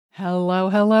Hello,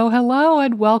 hello, hello,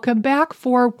 and welcome back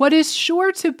for what is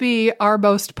sure to be our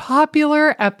most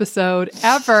popular episode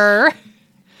ever.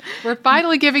 We're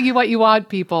finally giving you what you want,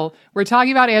 people. We're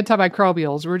talking about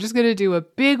antimicrobials. We're just going to do a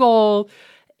big old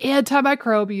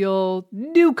antimicrobial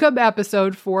Newcomb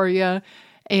episode for you.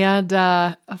 And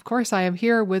of course, I am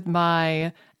here with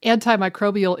my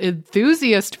antimicrobial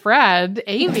enthusiast friend,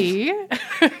 Amy.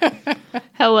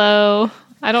 Hello.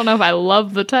 I don't know if I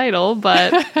love the title,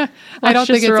 but I don't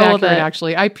think it's accurate,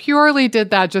 actually. I purely did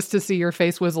that just to see your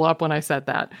face whizzle up when I said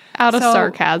that. Out of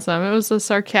sarcasm. It was a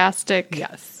sarcastic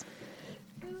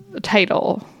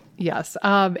title. Yes.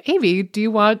 Amy, do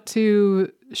you want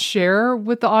to share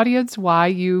with the audience why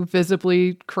you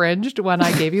visibly cringed when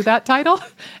I gave you that title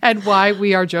and why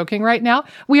we are joking right now?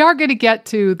 We are going to get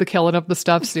to the killing of the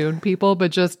stuff soon, people, but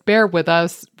just bear with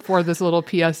us for this little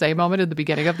PSA moment in the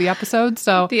beginning of the episode.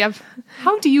 So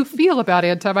how do you feel about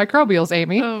antimicrobials,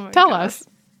 Amy? Tell us.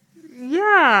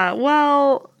 Yeah,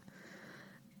 well,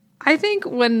 I think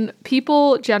when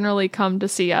people generally come to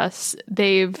see us,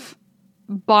 they've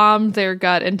bombed their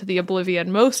gut into the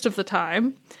oblivion most of the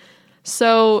time.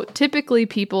 So typically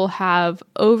people have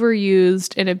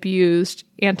overused and abused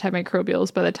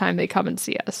antimicrobials by the time they come and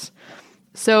see us.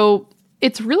 So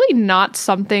it's really not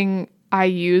something I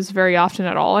use very often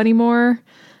at all anymore.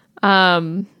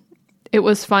 It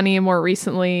was funny, more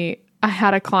recently, I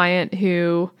had a client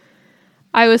who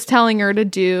I was telling her to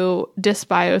do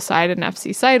dysbiocide and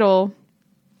FC-cytal,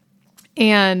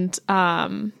 and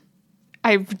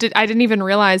I didn't even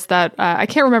realize that, I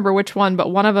can't remember which one,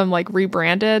 but one of them like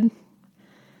rebranded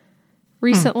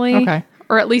recently,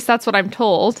 or at least that's what I'm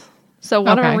told. So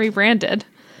one of them rebranded.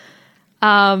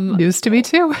 News to me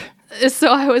too. So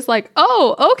I was like,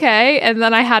 oh, okay. And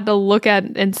then I had to look at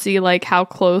and see like how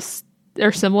close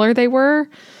or similar they were.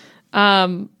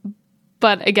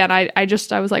 But again, I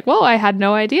was like, well, I had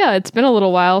no idea. It's been a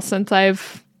little while since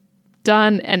I've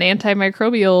done an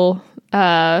antimicrobial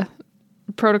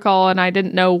protocol, and I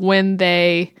didn't know when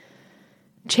they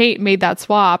made that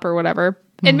swap or whatever.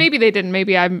 And maybe they didn't.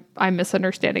 Maybe I'm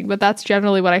misunderstanding, but that's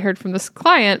generally what I heard from this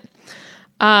client.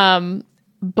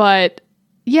 But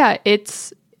yeah,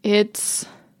 it's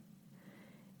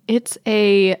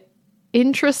a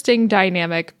interesting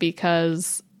dynamic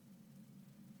because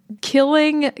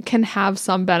killing can have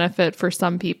some benefit for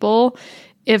some people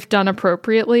if done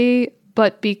appropriately,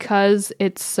 but because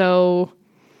it's so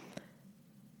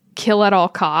kill at all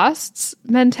costs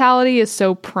mentality is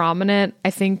so prominent,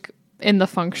 I think, in the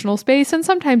functional space and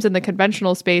sometimes in the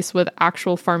conventional space with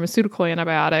actual pharmaceutical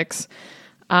antibiotics.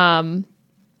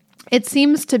 It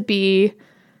seems to be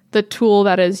the tool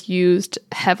that is used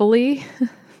heavily,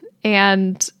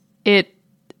 and it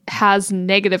has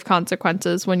negative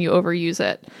consequences when you overuse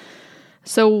it.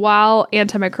 So while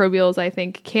antimicrobials, I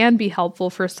think, can be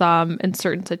helpful for some in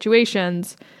certain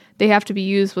situations, they have to be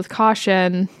used with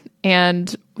caution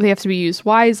and they have to be used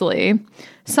wisely.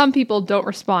 Some people don't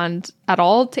respond at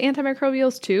all to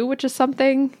antimicrobials too, which is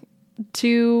something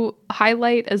to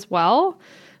highlight as well.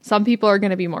 Some people are going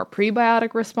to be more prebiotic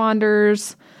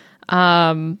responders.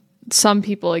 Some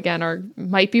people, again,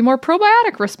 might be more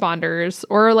probiotic responders,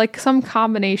 or like some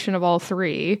combination of all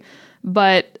three.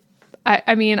 But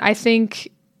I mean, I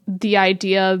think the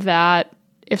idea that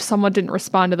if someone didn't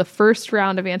respond to the first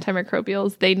round of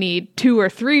antimicrobials, they need 2 or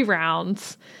 3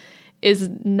 rounds is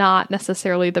not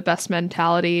necessarily the best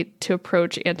mentality to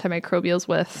approach antimicrobials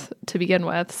with to begin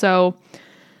with. So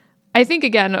I think,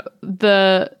 again,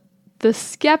 the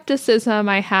skepticism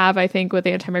I have, I think, with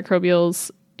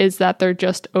antimicrobials is that they're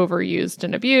just overused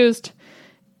and abused.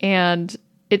 And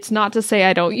it's not to say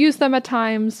I don't use them at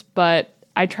times, but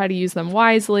I try to use them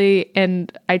wisely,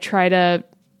 and I try to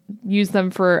use them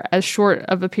for as short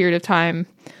of a period of time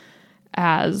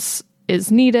as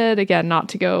is needed. Again, not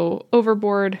to go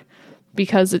overboard,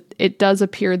 because it does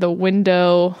appear the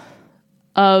window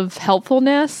of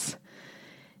helpfulness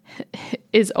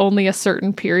is only a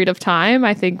certain period of time.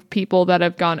 I think people that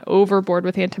have gone overboard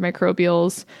with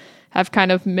antimicrobials have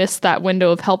kind of missed that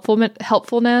window of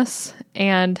helpfulness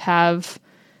and have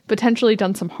potentially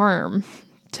done some harm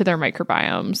to their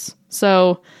microbiomes.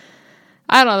 So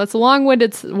I don't know, that's a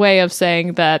long-winded way of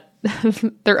saying that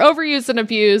they're overused and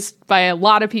abused by a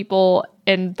lot of people,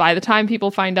 and by the time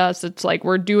people find us, it's like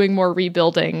we're doing more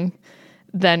rebuilding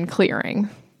than clearing.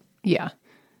 Yeah.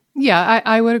 Yeah,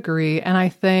 I would agree. And I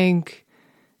think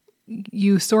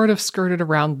you sort of skirted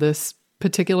around this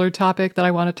particular topic that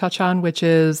I want to touch on, which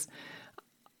is,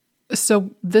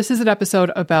 so this is an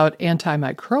episode about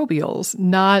antimicrobials,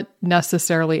 not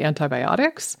necessarily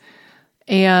antibiotics.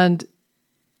 And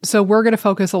So we're going to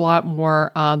focus a lot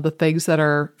more on the things that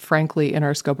are frankly in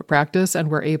our scope of practice and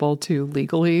we're able to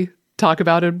legally talk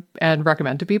about it and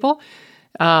recommend to people.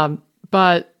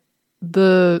 But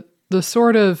the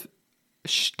sort of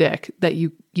shtick that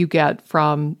you get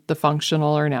from the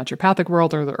functional or naturopathic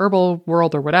world or the herbal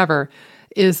world or whatever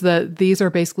is that these are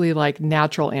basically like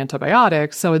natural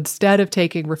antibiotics. So instead of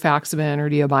taking rifaximin or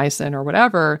neomycin or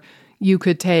whatever, you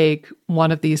could take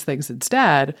one of these things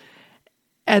instead.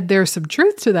 And there's some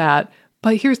truth to that.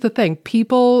 But here's the thing.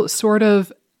 People sort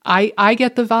of, I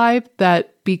get the vibe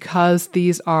that because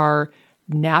these are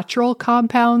natural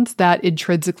compounds, that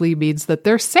intrinsically means that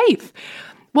they're safe.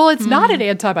 Well, it's not an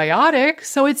antibiotic,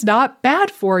 so it's not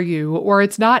bad for you, or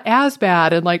it's not as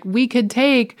bad. And like we could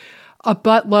take a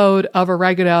buttload of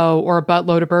oregano or a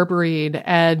buttload of berberine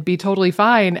and be totally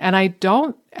fine. And I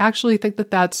don't actually think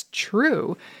that that's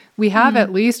true. We have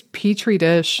at least Petri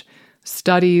dish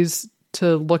studies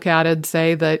to look at and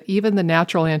say that even the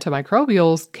natural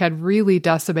antimicrobials can really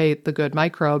decimate the good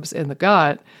microbes in the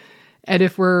gut. And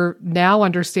if we're now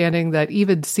understanding that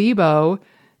even SIBO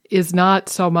is not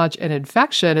so much an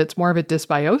infection, it's more of a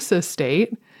dysbiosis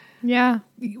state. Yeah.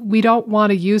 We don't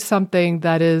want to use something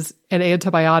that is an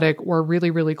antibiotic or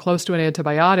really, really close to an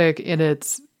antibiotic in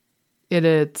its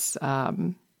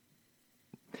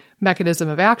mechanism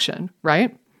of action,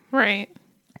 right? Right.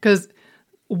 Because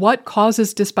what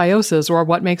causes dysbiosis or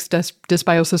what makes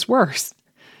dysbiosis worse?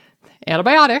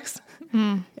 Antibiotics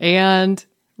and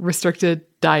restricted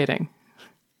dieting.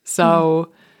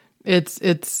 So it's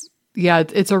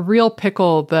a real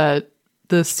pickle that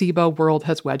the SIBO world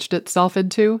has wedged itself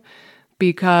into,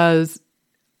 because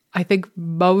I think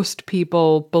most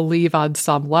people believe on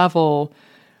some level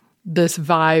this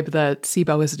vibe that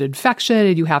SIBO is an infection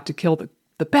and you have to kill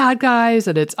the bad guys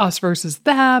and it's us versus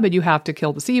them and you have to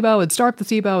kill the SIBO and starve the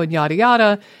SIBO and yada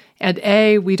yada.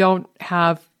 And we don't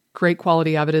have great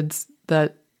quality evidence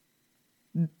that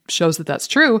shows that that's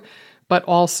true. But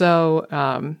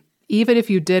also, even if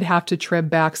you did have to trim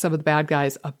back some of the bad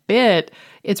guys a bit,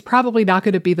 it's probably not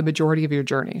going to be the majority of your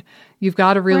journey. You've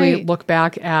got to really look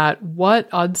back at what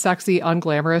unsexy,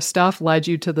 unglamorous stuff led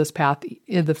you to this path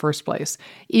in the first place.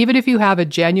 Even if you have a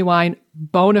genuine,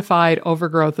 bona fide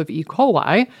overgrowth of E.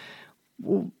 coli,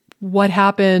 what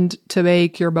happened to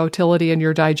make your motility and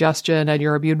your digestion and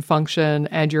your immune function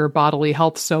and your bodily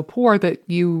health so poor that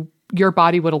your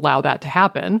body would allow that to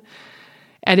happen?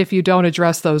 And if you don't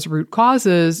address those root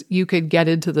causes, you could get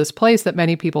into this place that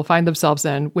many people find themselves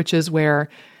in, which is where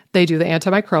they do the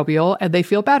antimicrobial and they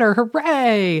feel better.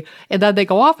 Hooray! And then they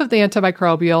go off of the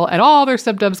antimicrobial and all their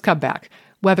symptoms come back,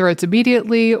 whether it's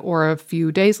immediately or a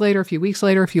few days later, a few weeks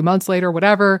later, a few months later,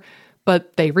 whatever.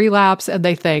 But they relapse and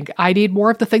they think, I need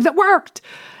more of the thing that worked.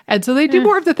 And so they do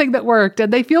more of the thing that worked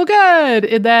and they feel good.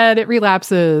 And then it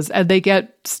relapses and they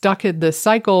get stuck in this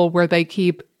cycle where they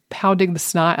keep pounding the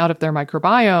snot out of their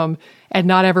microbiome and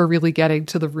not ever really getting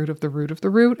to the root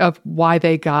of why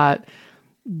they got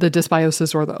the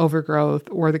dysbiosis or the overgrowth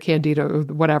or the candida or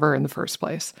whatever in the first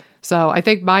place. So I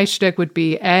think my shtick would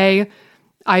be I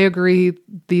agree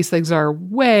these things are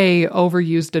way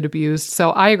overused and abused. So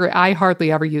I agree. I hardly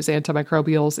ever use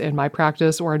antimicrobials in my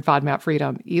practice or in FODMAP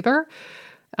freedom either.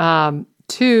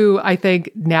 2, I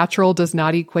think natural does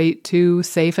not equate to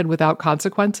safe and without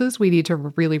consequences. We need to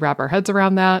really wrap our heads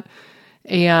around that.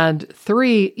 And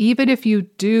 3, even if you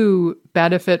do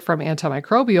benefit from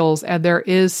antimicrobials and there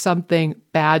is something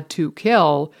bad to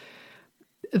kill,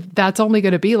 that's only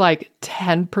going to be like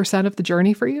 10% of the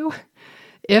journey for you.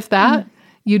 If that,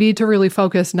 you need to really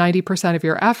focus 90% of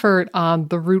your effort on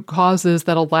the root causes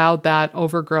that allowed that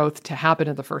overgrowth to happen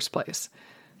in the first place.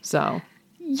 So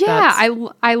yeah,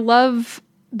 I love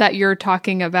that you're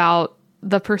talking about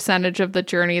the percentage of the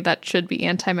journey that should be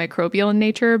antimicrobial in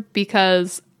nature,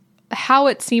 because how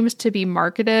it seems to be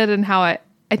marketed and how I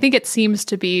think it seems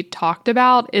to be talked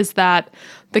about is that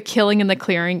the killing and the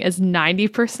clearing is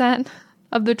 90%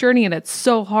 of the journey, and it's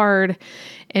so hard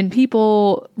and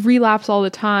people relapse all the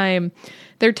time.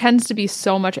 There tends to be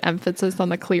so much emphasis on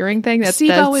the clearing thing.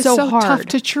 SIBO is so hard. tough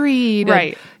to treat.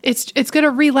 Right. It's going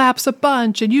to relapse a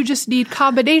bunch and you just need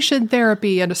combination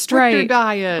therapy and a stricter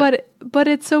diet. But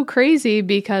it's so crazy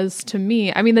because to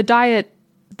me, I mean, the diet,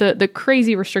 the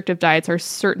crazy restrictive diets are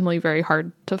certainly very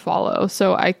hard to follow.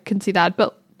 So I can see that.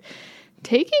 But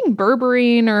taking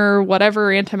berberine or whatever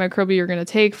antimicrobial you're going to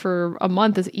take for a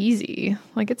month is easy.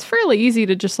 Like it's fairly easy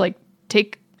to just like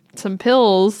take some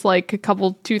pills like a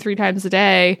couple 2-3 times a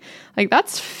day. Like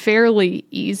that's fairly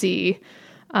easy.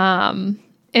 And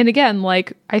again,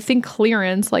 like I think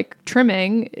clearance, like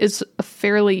trimming, is a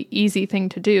fairly easy thing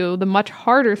to do. The much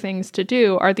harder things to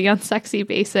do are the unsexy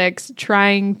basics,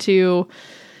 trying to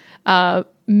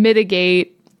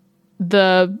mitigate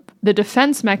the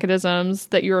defense mechanisms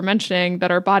that you were mentioning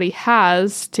that our body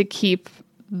has to keep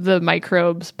the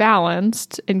microbes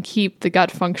balanced and keep the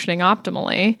gut functioning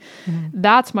optimally.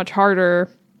 That's much harder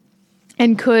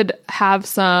and could have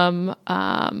some,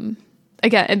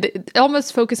 again,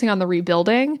 almost focusing on the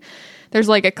rebuilding. There's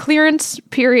like a clearance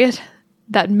period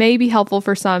that may be helpful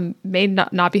for some, may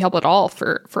not be helpful at all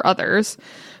for others.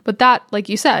 But that, like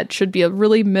you said, should be a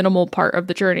really minimal part of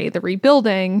the journey. The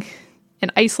rebuilding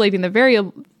and isolating the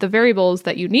variables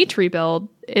that you need to rebuild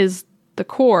is the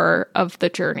core of the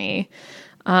journey.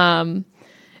 And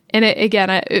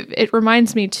it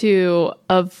reminds me too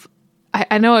of,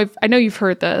 I know you've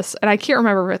heard this, and I can't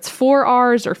remember if it's 4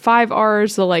 R's or 5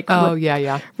 R's.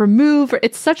 The remove.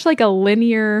 It's such like a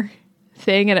linear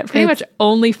thing, and it pretty much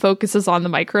only focuses on the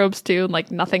microbes too, and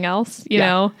like nothing else. You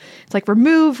know, it's like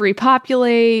remove,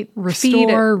 repopulate,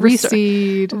 restore,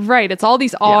 reseed. Right. It's all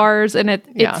these R's, and it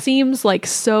seems like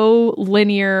so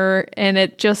linear, and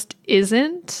it just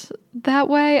isn't that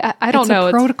way. I don't know.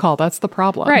 It's a protocol. That's the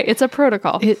problem. Right. It's a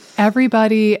protocol.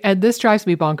 Everybody, and this drives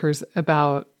me bonkers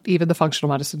about even the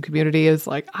functional medicine community, is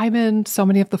like, I'm in so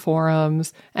many of the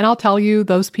forums, and I'll tell you,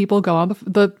 those people go on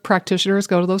the practitioners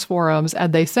go to those forums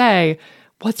and they say,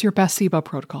 what's your best SIBO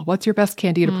protocol? What's your best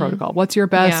candida protocol? What's your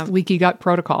best leaky gut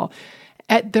protocol?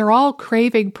 And they're all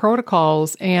craving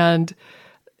protocols. And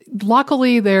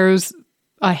luckily there's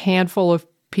a handful of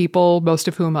people, most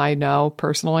of whom I know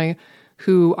personally,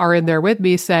 who are in there with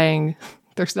me saying,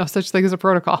 there's no such thing as a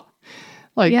protocol.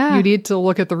 Like, you need to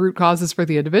look at the root causes for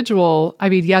the individual. I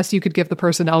mean, yes, you could give the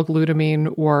person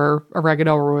L-glutamine or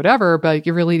oregano or whatever, but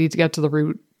you really need to get to the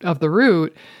root of the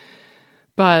root.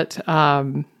 But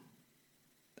I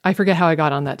forget how I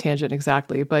got on that tangent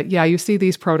exactly. But yeah, you see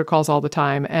these protocols all the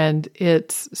time, and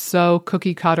it's so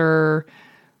cookie cutter,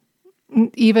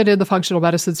 even in the functional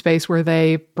medicine space, where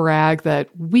they brag that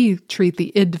we treat the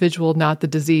individual, not the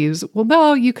disease. Well,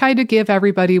 no, you kind of give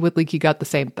everybody with leaky gut the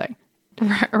same thing.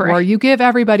 Right. Or you give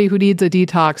everybody who needs a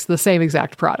detox the same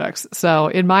exact products. So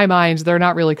in my mind, they're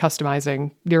not really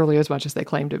customizing nearly as much as they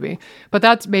claim to be. But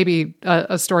that's maybe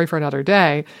a story for another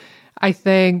day. I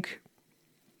think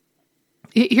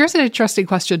here's an interesting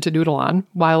question to noodle on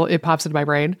while it pops into my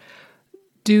brain.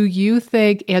 Do you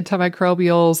think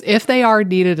antimicrobials, if they are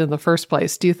needed in the first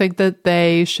place, do you think that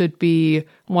they should be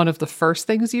one of the first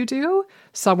things you do,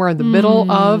 somewhere in the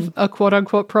middle of a quote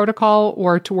unquote protocol,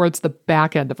 or towards the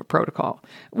back end of a protocol?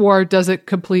 Or does it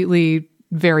completely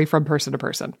vary from person to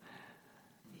person?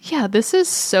 Yeah, this is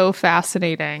so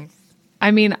fascinating.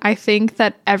 I mean, I think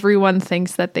that everyone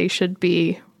thinks that they should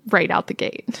be right out the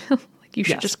gate. Like, you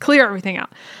should just clear everything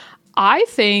out. I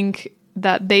think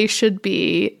that they should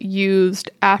be used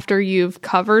after you've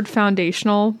covered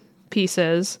foundational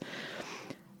pieces,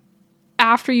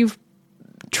 after you've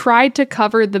tried to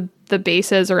cover the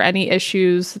bases or any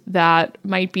issues that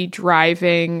might be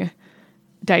driving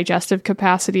digestive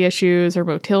capacity issues or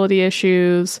motility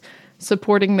issues,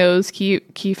 supporting those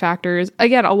key factors.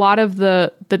 Again, a lot of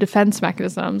the defense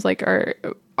mechanisms, like is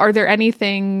there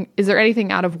anything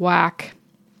out of whack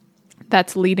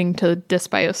that's leading to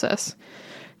dysbiosis?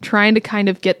 Trying to kind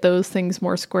of get those things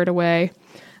more squared away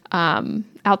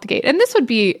out the gate. And this would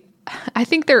be, I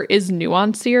think there is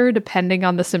nuance here depending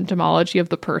on the symptomology of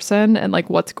the person and like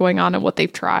what's going on and what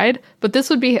they've tried. But this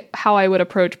would be how I would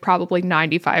approach probably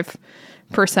 95%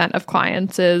 of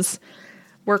clients, is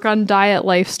work on diet,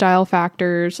 lifestyle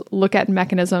factors, look at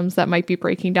mechanisms that might be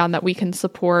breaking down that we can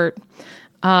support.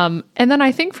 And then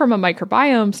I think from a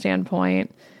microbiome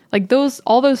standpoint, like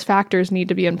all those factors need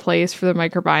to be in place for the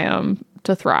microbiome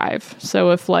to thrive.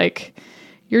 So if like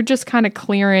you're just kind of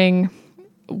clearing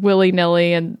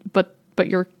willy-nilly but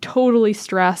you're totally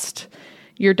stressed,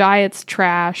 your diet's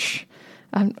trash.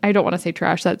 I don't want to say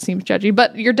trash, that seems judgy,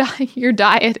 but your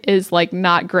diet is like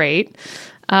not great.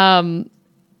 And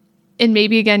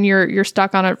maybe again you're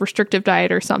stuck on a restrictive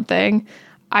diet or something.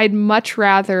 I'd much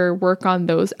rather work on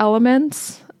those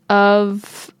elements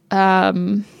of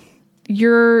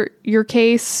your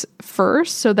case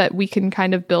first, so that we can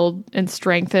kind of build and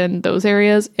strengthen those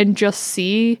areas and just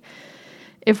see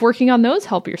if working on those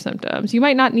help your symptoms. You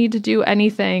might not need to do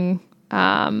anything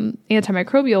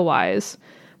antimicrobial wise,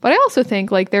 but I also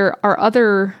think like there are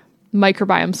other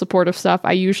microbiome supportive stuff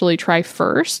I usually try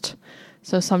first.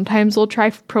 So sometimes we'll try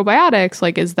probiotics,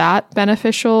 like is that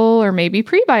beneficial, or maybe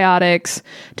prebiotics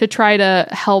to try to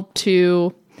help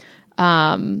to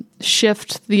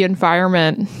shift the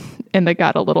environment in the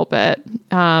gut a little bit.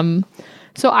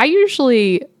 So I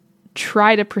usually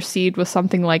try to proceed with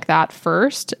something like that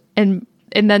first, and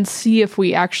then see if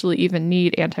we actually even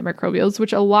need antimicrobials,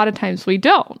 which a lot of times we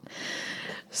don't.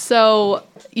 So,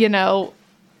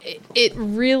 it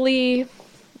really,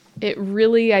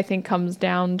 I think, comes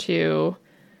down to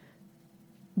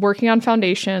working on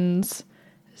foundations,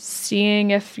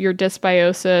 seeing if your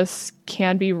dysbiosis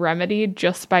can be remedied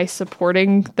just by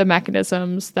supporting the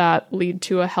mechanisms that lead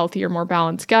to a healthier, more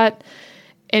balanced gut,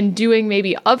 and doing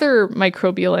maybe other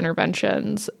microbial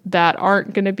interventions that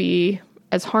aren't going to be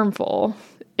as harmful.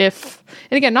 And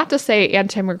again, not to say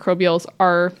antimicrobials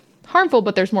are harmful,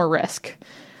 but there's more risk.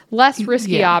 Less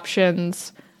risky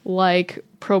options like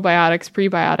probiotics,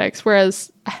 prebiotics, whereas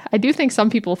I do think some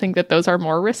people think that those are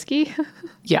more risky.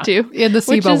 Too. In the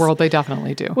SIBO world, they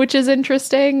definitely do. Which is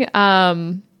interesting.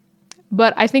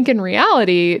 But I think in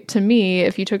reality, to me,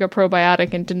 if you took a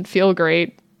probiotic and didn't feel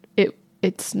great,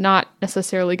 it's not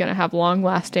necessarily going to have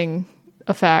long-lasting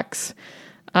effects.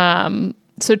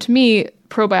 So to me,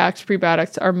 probiotics,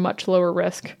 prebiotics are much lower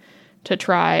risk to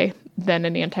try than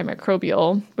an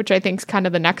antimicrobial, which I think is kind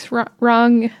of the next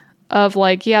rung of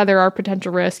there are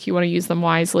potential risks. You want to use them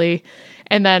wisely.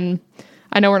 And then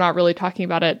I know we're not really talking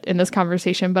about it in this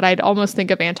conversation, but I'd almost think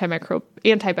of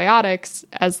antibiotics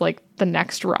as the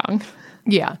next rung.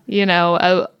 Yeah.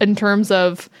 In terms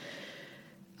of,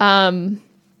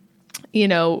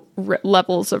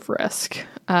 levels of risk.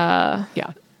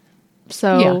 Yeah.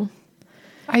 So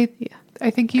I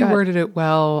think you worded it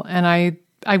well. And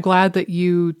I'm glad that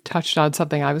you touched on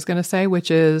something I was going to say, which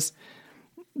is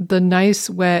the nice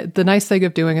thing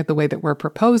of doing it the way that we're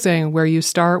proposing, where you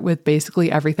start with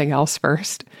basically everything else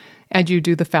first and you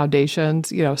do the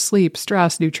foundations, sleep,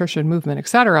 stress, nutrition, movement,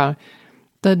 etc.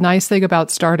 The nice thing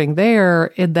about starting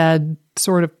there and then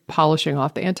sort of polishing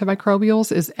off the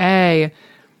antimicrobials is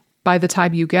by the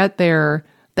time you get there,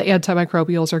 the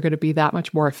antimicrobials are going to be that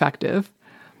much more effective.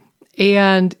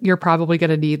 And you're probably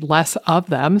going to need less of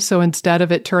them. So instead of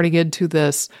it turning into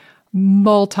this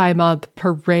multi-month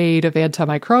parade of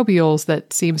antimicrobials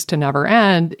that seems to never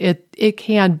end, it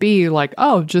can be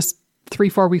just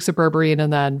 3-4 weeks of berberine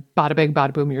and then bada bing,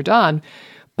 bada boom, you're done.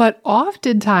 But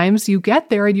oftentimes you get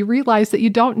there and you realize that you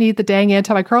don't need the dang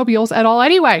antimicrobials at all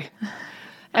anyway.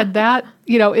 And that,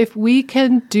 if we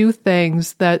can do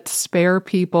things that spare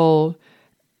people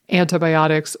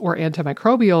antibiotics or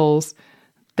antimicrobials,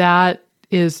 that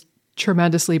is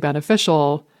tremendously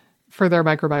beneficial for their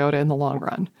microbiota in the long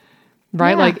run,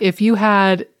 right? Yeah. If you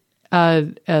had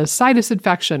a sinus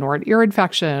infection or an ear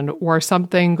infection or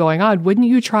something going on, wouldn't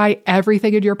you try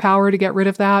everything in your power to get rid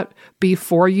of that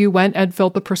before you went and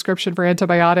filled the prescription for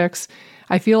antibiotics?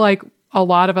 I feel like a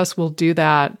lot of us will do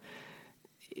that,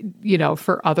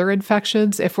 for other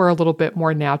infections if we're a little bit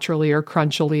more naturally or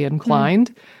crunchily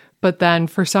inclined. But then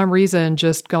for some reason,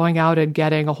 just going out and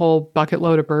getting a whole bucket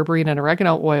load of berberine and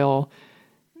oregano oil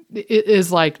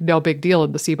is no big deal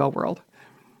in the SIBO world.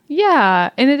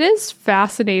 Yeah. And it is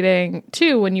fascinating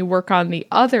too, when you work on the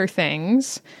other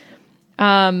things,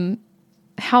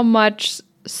 how much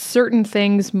certain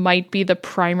things might be the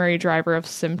primary driver of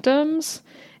symptoms.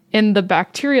 And the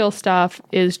bacterial stuff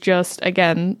is just,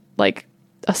 again,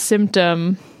 a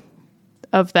symptom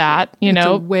of that, It's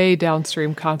a way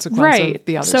downstream consequence of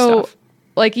the other stuff.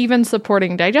 Even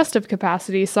supporting digestive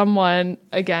capacity, someone,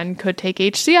 again, could take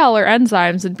HCl or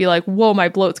enzymes and be like, whoa, my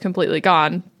bloat's completely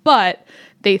gone. But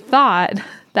they thought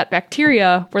that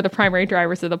bacteria were the primary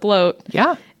drivers of the bloat.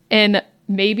 Yeah. And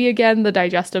maybe, again, the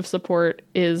digestive support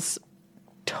is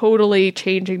totally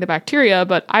changing the bacteria,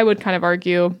 but I would kind of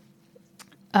argue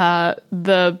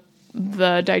the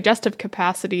digestive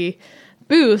capacity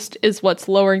boost is what's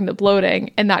lowering the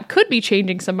bloating, and that could be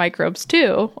changing some microbes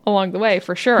too along the way,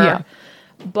 for sure. Yeah.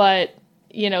 But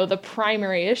the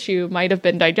primary issue might have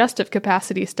been digestive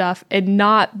capacity stuff and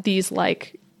not these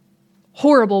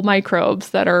horrible microbes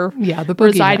that are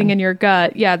residing in your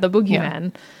gut. Yeah, the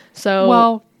boogeymen.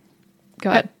 So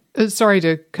go ahead. Sorry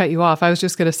to cut you off. I was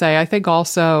just going to say, I think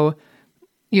also,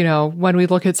 when we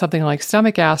look at something like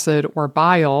stomach acid or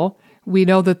bile, we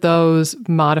know that those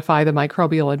modify the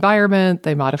microbial environment.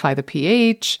 They modify the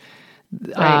pH.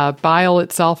 Right. Bile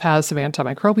itself has some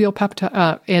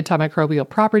antimicrobial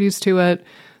properties to it.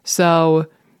 So,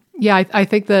 yeah, I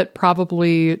think that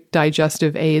probably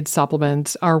digestive aid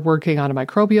supplements are working on a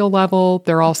microbial level.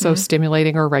 They're also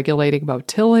stimulating or regulating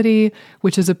motility,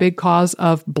 which is a big cause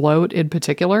of bloat in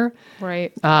particular.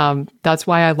 Right. That's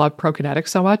why I love prokinetics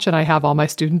so much. And I have all my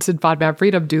students in FODMAP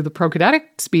Freedom do the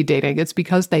prokinetic speed dating. It's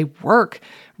because they work.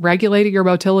 Regulating your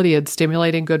motility and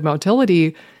stimulating good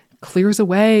motility clears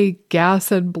away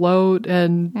gas and bloat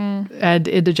and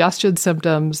indigestion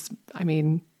symptoms.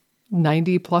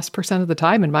 90+% of the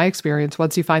time, in my experience,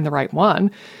 once you find the right one.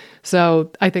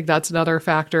 So I think that's another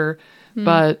factor.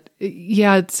 But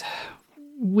yeah,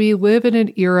 we live in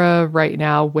an era right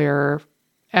now where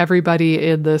everybody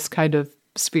in this kind of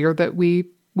sphere that we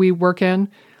work in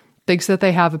thinks that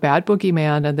they have a bad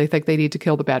boogeyman and they think they need to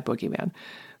kill the bad boogeyman.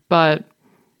 But,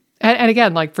 and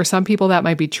again, like for some people that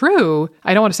might be true.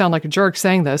 I don't want to sound like a jerk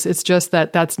saying this. It's just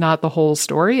that that's not the whole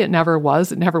story. It never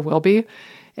was. It never will be.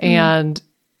 And,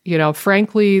 you know,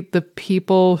 frankly, the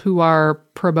people who are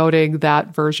promoting that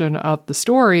version of the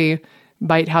story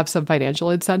might have some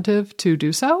financial incentive to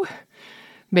do so.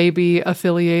 Maybe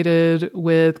affiliated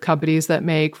with companies that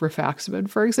make rifaximin,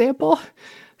 for example.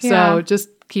 Yeah. So just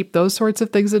keep those sorts of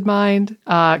things in mind.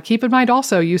 Keep in mind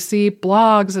also, you see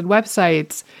blogs and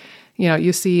websites. You know,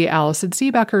 you see Alison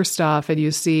Siebecker stuff, and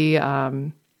you see,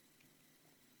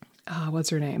 what's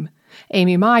her name?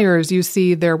 Amy Myers. You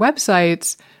see their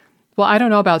websites. Well, I don't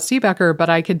know about Siebecker, but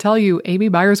I can tell you Amy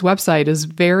Myers' website is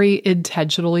very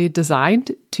intentionally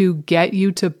designed to get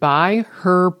you to buy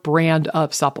her brand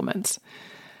of supplements.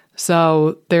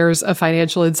 So there's a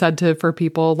financial incentive for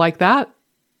people like that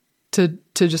to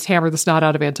just hammer the snot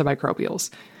out of antimicrobials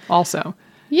also.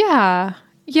 Yeah.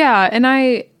 Yeah. And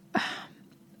I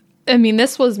mean,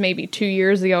 this was maybe 2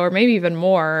 years ago or maybe even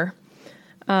more.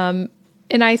 And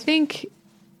I think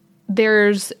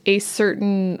there's a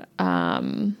certain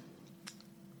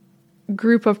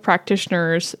group of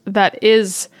practitioners that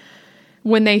is,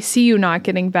 when they see you not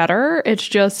getting better, it's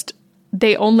just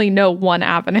they only know one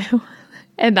avenue,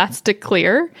 and that's to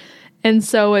clear. And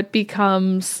so it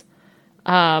becomes,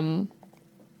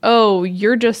 oh,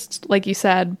 you're just, like you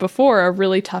said before, a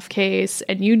really tough case,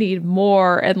 and you need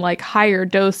more and like higher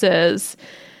doses.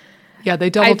 Yeah, they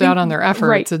double down on their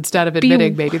efforts instead of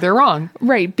admitting maybe they're wrong.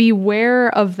 Right. Beware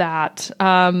of that.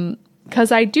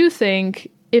 Because I do think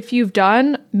if you've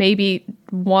done maybe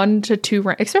 1 to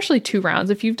 2, especially 2 rounds,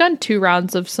 if you've done 2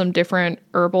 rounds of some different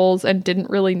herbals and didn't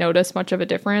really notice much of a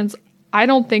difference, I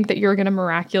don't think that you're going to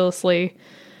miraculously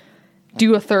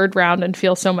do a 3rd round and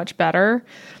feel so much better.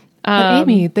 But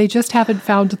Amy, they just haven't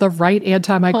found the right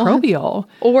antimicrobial.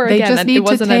 Or they again, just need it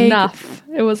wasn't to take, enough.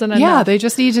 It wasn't enough. Yeah, they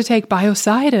just need to take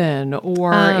biocidin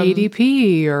or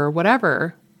ADP or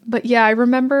whatever. But yeah, I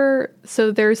remember,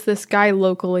 so there's this guy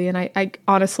locally, and I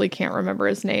honestly can't remember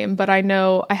his name, but I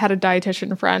know I had a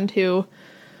dietitian friend who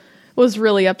was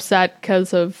really upset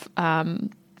because of,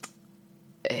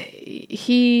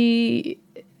 he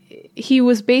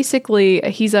was basically,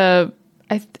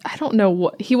 I don't know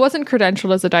what, he wasn't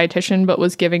credentialed as a dietitian, but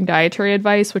was giving dietary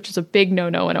advice, which is a big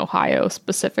no-no in Ohio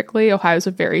specifically. Ohio's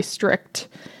a very strict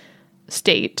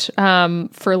state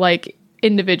for like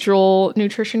individual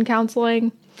nutrition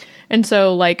counseling. And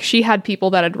so like she had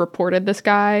people that had reported this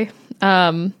guy,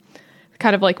 kind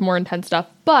of like more intense stuff.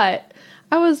 But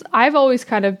I've always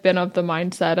kind of been of the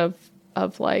mindset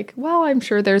of like, well, I'm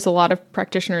sure there's a lot of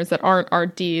practitioners that aren't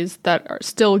RDs that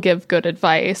still give good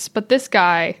advice. But this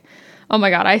guy, oh my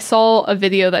God, I saw a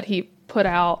video that he put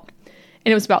out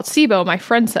and it was about SIBO. My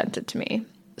friend sent it to me.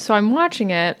 So I'm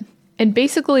watching it, and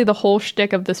basically the whole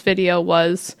shtick of this video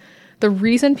was the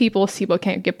reason people with SIBO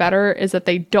can't get better is that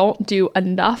they don't do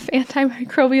enough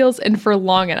antimicrobials and for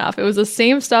long enough. It was the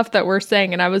same stuff that we're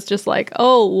saying, and I was just like,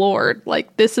 oh Lord,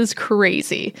 like this is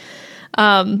crazy.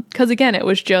 Because again, it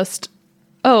was just,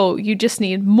 oh, you just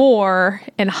need more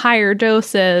and higher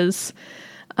doses.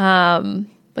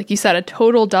 Like you said, a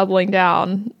total doubling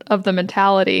down of the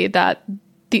mentality that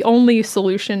the only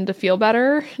solution to feel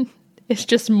better is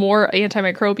just more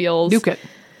antimicrobials. Nuke it.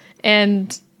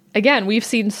 And again, we've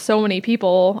seen so many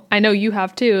people, I know you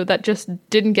have too, that just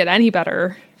didn't get any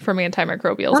better from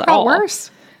antimicrobials or at got all. Worse.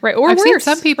 Right. Or I've worse. seen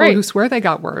some people who swear they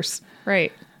got worse.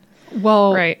 Right.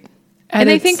 Well, right. And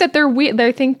they think that they're weird.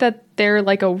 They think that they're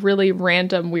like a really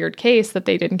random weird case that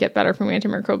they didn't get better from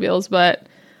antimicrobials. But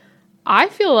I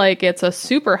feel like it's a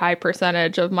super high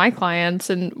percentage of my clients,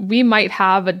 and we might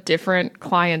have a different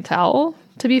clientele,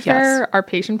 to be fair. Yes. Our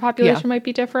patient population might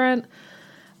be different.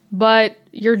 But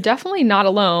you're definitely not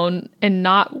alone and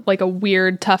not like a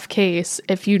weird, tough case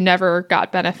if you never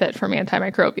got benefit from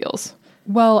antimicrobials.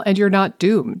 Well, and you're not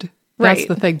doomed. That's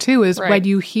the thing, too, is when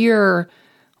you hear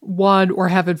one, or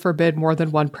heaven forbid, more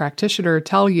than one practitioner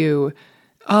tell you,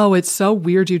 oh, it's so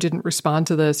weird you didn't respond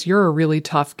to this. You're a really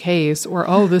tough case. Or,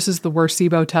 oh, this is the worst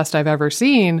SIBO test I've ever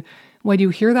seen. When you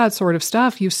hear that sort of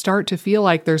stuff, you start to feel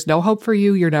like there's no hope for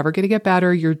you. You're never going to get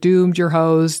better. You're doomed. You're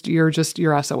hosed. You're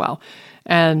SOL.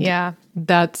 And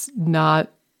that's not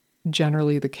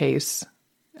generally the case.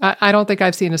 I don't think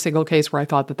I've seen a single case where I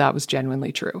thought that was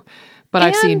genuinely true. But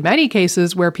I've seen many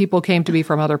cases where people came to me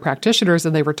from other practitioners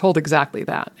and they were told exactly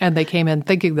that. And they came in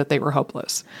thinking that they were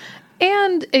hopeless.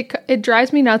 And it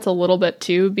drives me nuts a little bit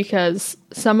too, because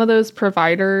some of those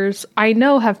providers I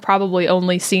know have probably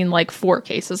only seen like 4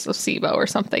 cases of SIBO or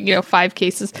something, 5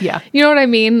 cases. Yeah. You know what I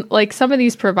mean? Like some of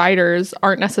these providers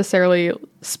aren't necessarily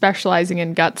specializing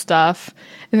in gut stuff.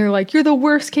 And they're like, you're the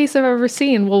worst case I've ever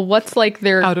seen. Well, what's like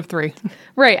their... Out of 3.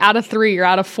 Right. Out of 3 or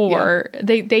out of 4. Yeah.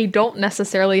 They don't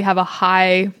necessarily have a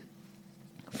high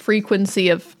frequency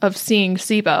of seeing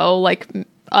SIBO like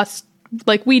us,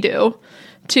 like we do.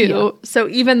 Too. Yeah. So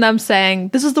even them saying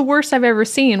this is the worst I've ever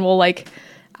seen, well, like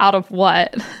out of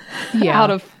what? Yeah.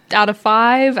 out of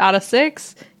 5, out of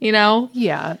 6,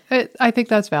 Yeah, I think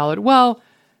that's valid. Well,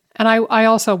 and I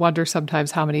also wonder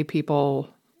sometimes how many people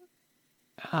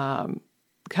kind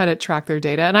of track their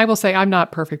data. And I will say I'm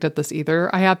not perfect at this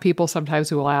either. I have people sometimes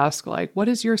who will ask like, what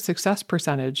is your success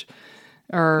percentage?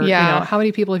 Or, how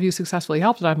many people have you successfully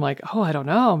helped? And I'm like, oh, I don't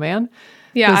know, man.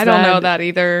 Yeah, I don't know that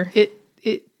either.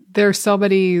 There's so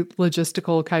many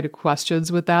logistical kind of questions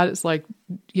with that. It's like,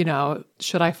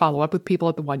 should I follow up with people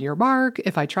at the 1-year mark?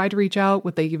 If I try to reach out,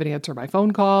 would they even answer my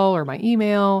phone call or my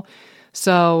email?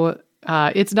 So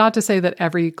it's not to say that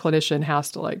every clinician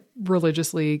has to like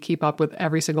religiously keep up with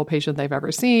every single patient they've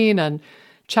ever seen and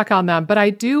check on them. But I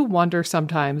do wonder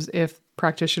sometimes if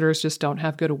practitioners just don't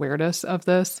have good awareness of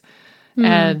this.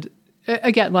 And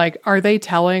again, like, are they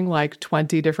telling like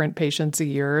 20 different patients a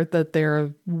year that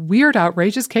they're weird,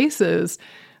 outrageous cases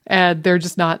and they're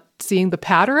just not seeing the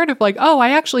pattern of like, oh,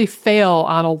 I actually fail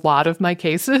on a lot of my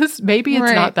cases. Maybe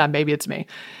it's not them. Maybe it's me.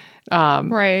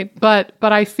 Right. But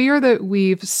I fear that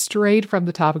we've strayed from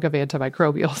the topic of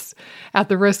antimicrobials at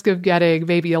the risk of getting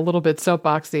maybe a little bit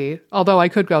soapboxy, although I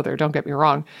could go there. Don't get me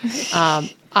wrong.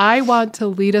 I want to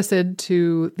lead us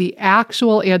into the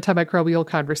actual antimicrobial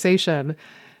conversation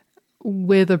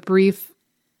with a brief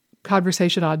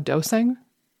conversation on dosing.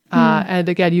 And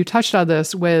again, you touched on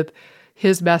this with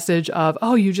his message of,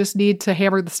 oh, you just need to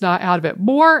hammer the snot out of it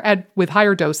more and with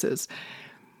higher doses.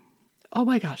 Oh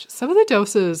my gosh. Some of the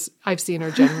doses I've seen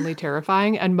are genuinely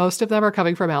terrifying. And most of them are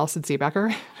coming from Alison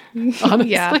Seebecker, honestly.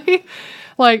 Yeah.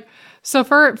 Like, so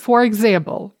for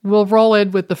example, we'll roll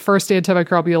in with the first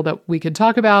antimicrobial that we can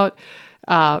talk about,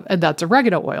 and that's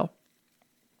oregano oil.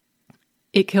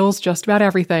 It kills just about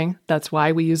everything. That's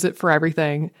why we use it for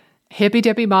everything.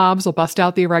 Hippy-dippy moms will bust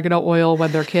out the oregano oil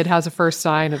when their kid has a first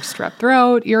sign of strep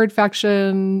throat, ear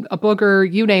infection, a booger,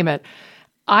 you name it.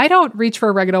 I don't reach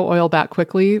for oregano oil that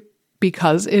quickly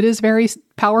because it is very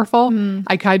powerful.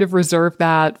 I kind of reserve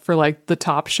that for like the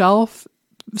top shelf,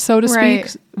 so to speak,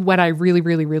 when I really,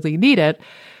 really, really need it.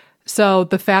 So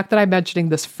the fact that I'm mentioning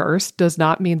this first does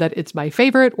not mean that it's my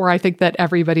favorite or I think that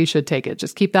everybody should take it.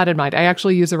 Just keep that in mind. I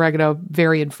actually use oregano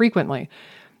very infrequently.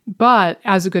 But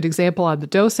as a good example on the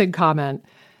dosing comment,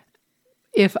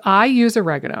 if I use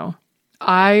oregano,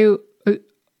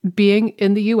 being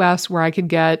in the US where I can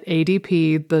get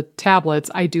ADP, the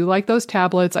tablets, I do like those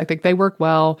tablets. I think they work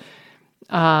well.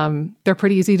 They're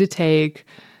pretty easy to take.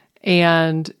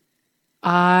 And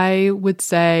I would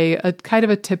say a kind of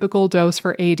a typical dose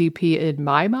for ADP in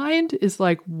my mind is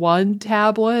like 1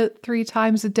 tablet 3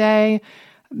 times a day.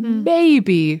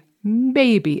 Maybe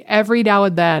every now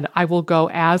and then I will go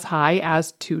as high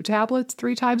as 2 tablets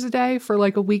 3 times a day for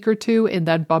like a week or 2 and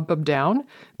then bump them down.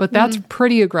 But that's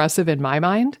pretty aggressive in my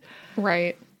mind.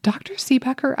 Right. Dr.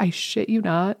 Seebecker, I shit you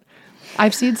not.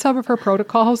 I've seen some of her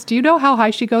protocols. Do you know how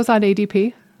high she goes on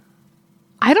ADP?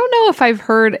 I don't know if I've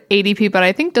heard ADP, but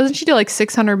I think, doesn't she do like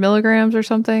 600 milligrams or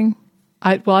something?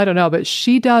 I don't know, but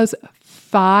she does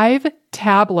 5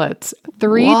 tablets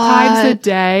 3 times a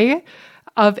day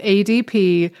of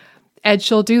ADP, and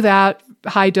she'll do that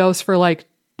high dose for like,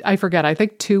 I forget, I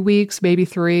think 2 weeks, maybe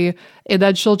 3, and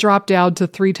then she'll drop down to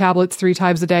 3 tablets 3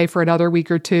 times a day for another week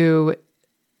or 2,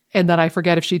 and then I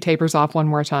forget if she tapers off one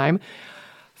more time.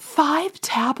 5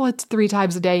 tablets 3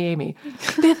 times a day, Amy.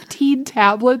 15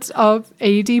 tablets of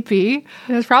ADP.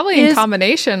 It's probably in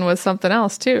combination with something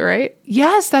else too, right?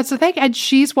 Yes, that's the thing. And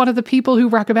she's one of the people who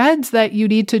recommends that you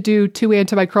need to do 2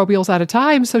 antimicrobials at a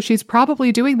time. So she's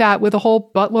probably doing that with a whole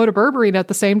buttload of berberine at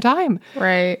the same time.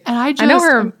 Right. And I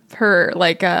know her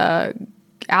like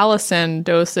Allison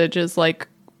dosage is like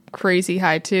crazy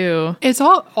high too. It's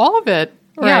all of it.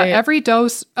 Right. Yeah, every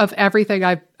dose of everything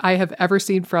I have ever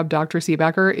seen from Dr.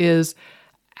 Seebecker is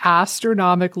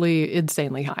astronomically,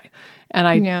 insanely high. And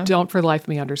I don't for the life of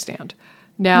me understand.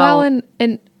 Now,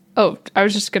 well, I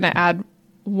was just going to add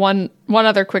one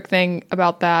other quick thing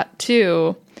about that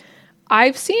too.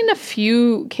 I've seen a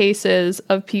few cases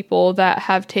of people that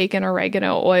have taken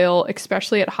oregano oil,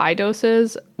 especially at high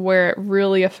doses, where it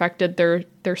really affected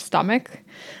their stomach.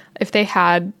 If they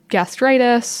had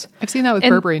gastritis. I've seen that with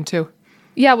berberine too.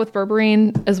 Yeah, with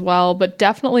berberine as well, but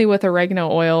definitely with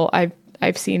oregano oil,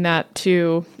 I've seen that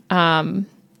too.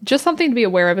 Just something to be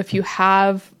aware of if you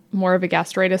have more of a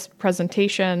gastritis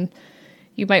presentation.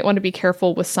 You might want to be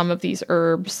careful with some of these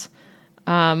herbs,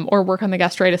 or work on the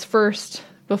gastritis first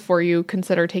before you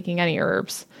consider taking any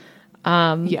herbs.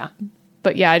 Yeah.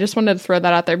 But yeah, I just wanted to throw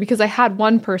that out there because I had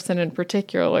one person in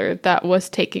particular that was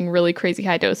taking really crazy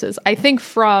high doses. I think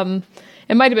it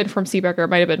might have been from Seebecker, it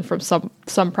might have been from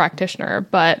some practitioner,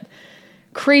 but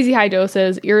crazy high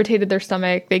doses irritated their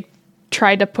stomach. They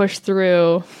tried to push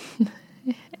through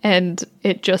and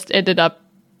it just ended up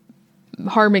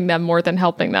harming them more than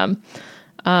helping them.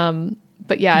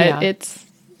 But yeah.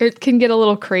 It can get a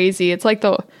little crazy. It's like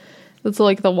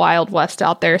the Wild West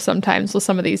out there sometimes with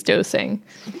some of these dosing.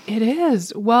 It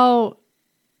is. Well,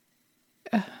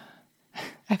 I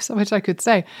have so much I could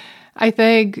say. I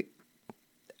think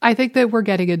that we're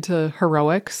getting into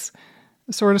heroics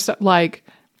sort of stuff. Like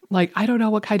I don't know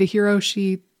what kind of hero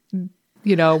she,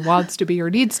 wants to be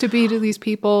or needs to be to these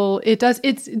people.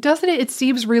 It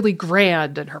seems really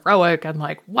grand and heroic and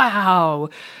like, wow.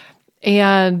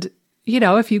 And,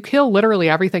 if you kill literally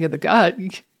everything in the gut,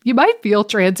 you might feel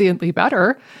transiently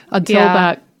better until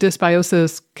that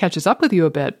dysbiosis catches up with you a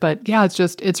bit. But yeah,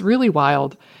 it's really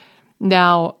wild.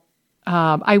 Now,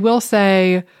 I will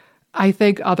say, I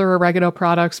think other oregano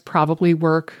products probably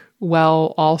work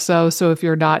well also. So if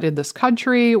you're not in this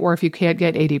country or if you can't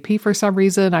get ADP for some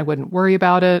reason, I wouldn't worry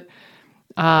about it.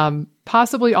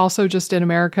 Possibly also just in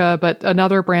America, but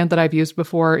another brand that I've used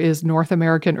before is North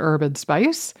American Herb and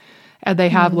Spice. And they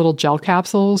have little gel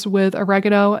capsules with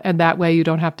oregano, and that way you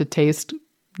don't have to taste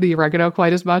the oregano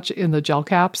quite as much in the gel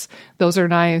caps. Those are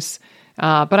nice.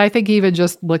 But I think even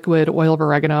just liquid oil of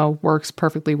oregano works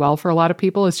perfectly well for a lot of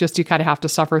people. It's just you kind of have to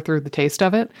suffer through the taste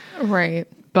of it. Right.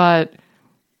 But,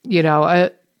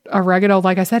 oregano,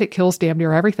 like I said, it kills damn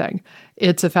near everything.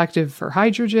 It's effective for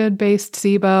hydrogen-based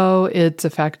SIBO. It's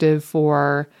effective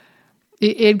for,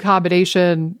 in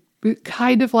combination,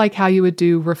 kind of like how you would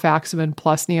do rifaximin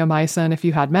plus neomycin. If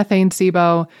you had methane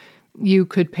SIBO, you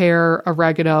could pair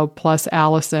oregano plus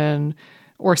allicin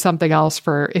or something else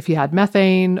for if you had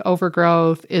methane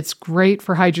overgrowth. It's great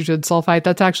for hydrogen sulfide.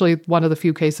 That's actually one of the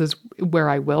few cases where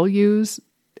I will use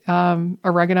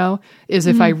oregano is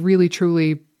if I really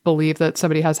truly believe that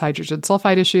somebody has hydrogen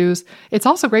sulfide issues. It's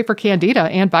also great for candida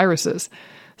and viruses.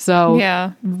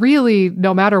 So really,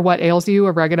 no matter what ails you,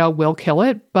 oregano will kill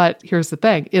it. But here's the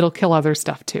thing, it'll kill other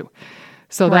stuff too.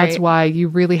 So that's why you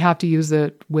really have to use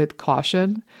it with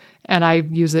caution. And I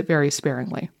use it very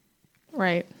sparingly.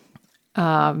 Right.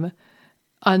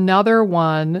 Another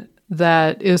one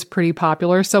that is pretty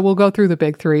popular. So we'll go through the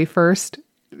big three first,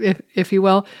 if you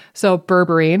will. So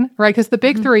berberine, right? Because the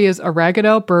big three is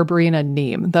oregano, berberine, and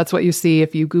neem. That's what you see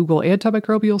if you Google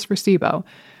antimicrobials for SIBO.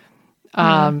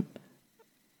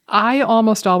 I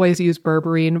almost always use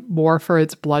berberine more for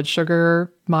its blood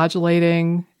sugar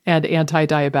modulating and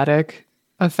anti-diabetic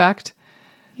effect.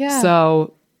 Yeah.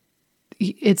 So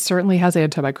it certainly has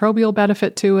antimicrobial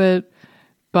benefit to it,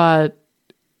 but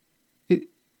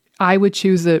I would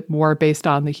choose it more based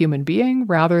on the human being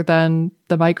rather than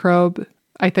the microbe.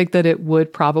 I think that it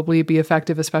would probably be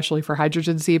effective, especially for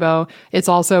hydrogen SIBO. It's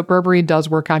also, berberine does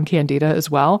work on candida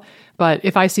as well. But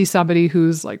if I see somebody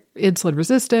who's like insulin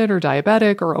resistant or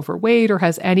diabetic or overweight or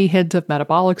has any hint of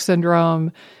metabolic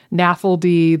syndrome,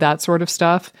 NAFLD, that sort of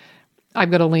stuff,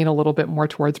 I'm going to lean a little bit more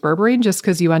towards berberine just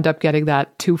because you end up getting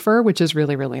that twofer, which is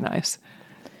really, really nice.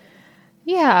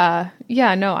 Yeah.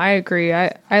 Yeah, no, I agree.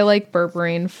 I like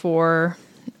berberine for,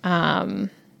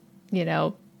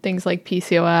 things like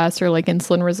PCOS or like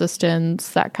insulin resistance,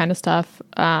 that kind of stuff.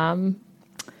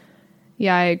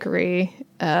 Yeah, I agree.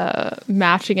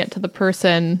 Matching it to the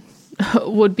person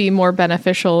would be more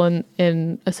beneficial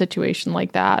in a situation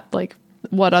like that. Like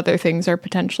what other things are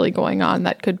potentially going on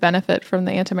that could benefit from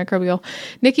the antimicrobial.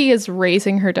 Nikki is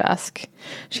raising her desk.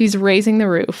 She's raising the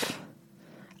roof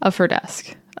of her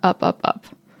desk. Up, up, up.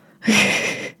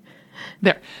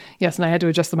 There. Yes, and I had to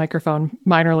adjust the microphone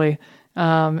minorly.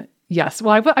 Yes.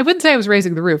 Well, I wouldn't say I was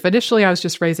raising the roof. Initially, I was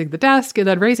just raising the desk, and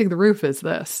then raising the roof is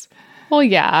this. Well,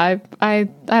 yeah, I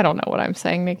don't know what I'm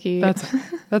saying, Nikki.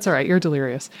 That's all right. You're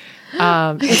delirious.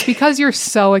 It's because you're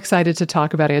so excited to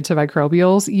talk about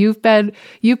antimicrobials. You've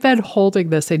been holding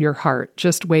this in your heart,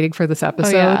 just waiting for this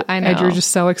episode. Oh, yeah, I know. And you're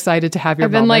just so excited to have your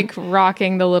moment. I've been like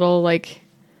rocking the little I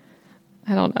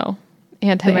don't know,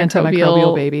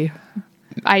 antimicrobial baby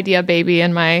idea baby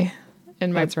in my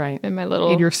That's right. In my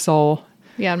little in your soul.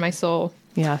 Yeah, in my soul.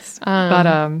 Yes.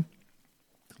 But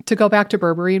to go back to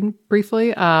berberine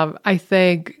briefly, I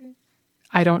think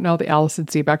I don't know the Alison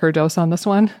C. Becker dose on this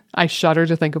one. I shudder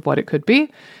to think of what it could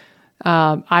be.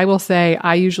 I will say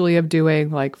I usually am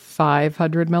doing like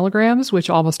 500 milligrams, which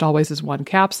almost always is one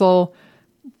capsule,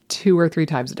 2 or 3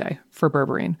 times a day for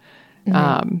berberine.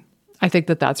 I think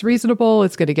that that's reasonable.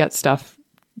 It's going to get stuff.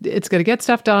 It's going to get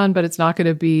stuff done, but it's not going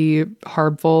to be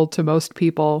harmful to most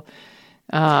people.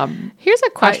 Here's a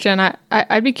question.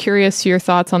 I'd be curious your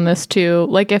thoughts on this too.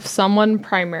 Like if someone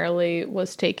primarily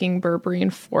was taking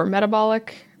berberine for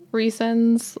metabolic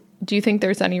reasons, do you think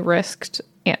there's any risk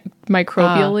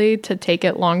microbially to take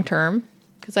it long term?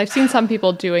 Because I've seen some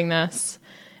people doing this,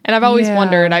 and I've always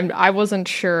wondered. I wasn't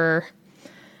sure.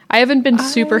 I haven't been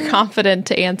super confident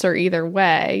to answer either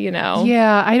way, you know?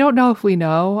 Yeah, I don't know if we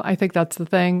know. I think that's the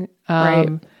thing. Right.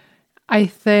 I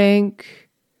think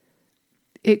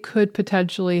it could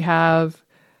potentially have,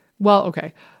 well,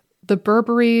 okay, the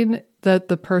berberine that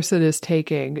the person is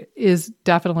taking is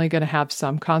definitely going to have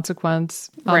some consequence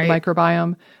on the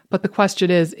microbiome. But the question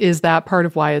is that part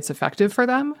of why it's effective for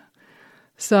them?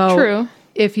 So True.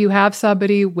 If you have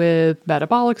somebody with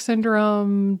metabolic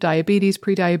syndrome, diabetes,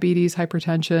 prediabetes,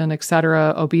 hypertension,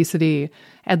 etc., obesity,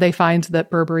 and they find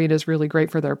that berberine is really great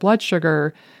for their blood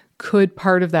sugar, could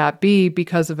part of that be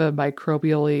because of a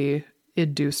microbially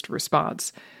induced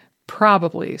response?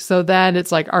 Probably. So then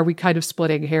it's like, are we kind of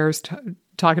splitting hairs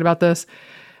talking about this?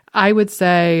 I would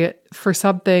say for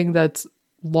something that's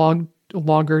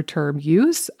longer term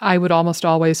use, I would almost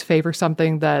always favor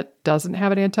something that doesn't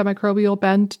have an antimicrobial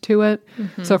bend to it.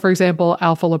 So for example,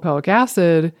 alpha lipoic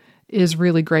acid is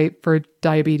really great for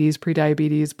diabetes,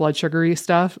 prediabetes, blood sugary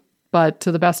stuff. But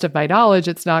to the best of my knowledge,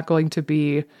 it's not going to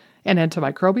be an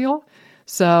antimicrobial.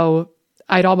 So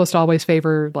I'd almost always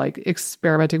favor like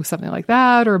experimenting with something like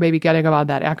that, or maybe getting them on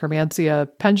that Akkermansia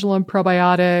pendulum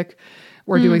probiotic,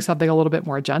 or doing something a little bit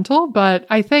more gentle. But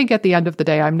I think at the end of the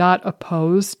day, I'm not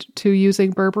opposed to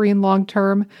using berberine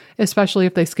long-term, especially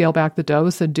if they scale back the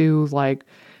dose and do like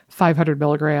 500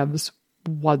 milligrams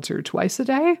once or twice a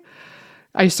day.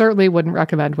 I certainly wouldn't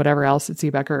recommend whatever else that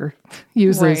C. Becker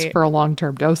uses for a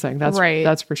long-term dosing.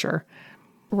 That's for sure.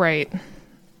 Right.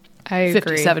 I agree.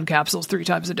 57 capsules 3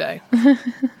 times a day.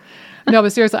 No,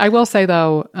 but seriously, I will say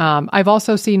though, I've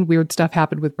also seen weird stuff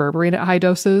happen with berberine at high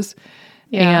doses.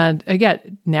 Yeah. And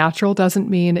again, natural doesn't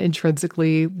mean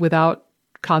intrinsically without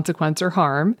consequence or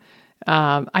harm.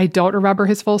 I don't remember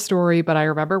his full story, but I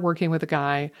remember working with a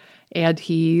guy and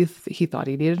he thought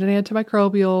he needed an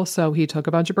antimicrobial. So he took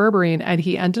a bunch of berberine and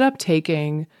he ended up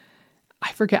taking,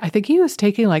 I think he was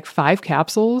taking like 5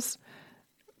 capsules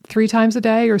 3 times a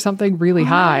day or something really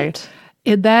high.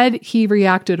 And then he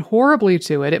reacted horribly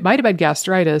to it. It might have been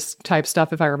gastritis type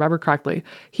stuff, if I remember correctly.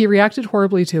 He reacted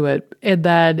horribly to it. And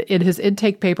then in his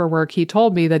intake paperwork, he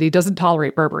told me that he doesn't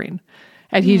tolerate berberine.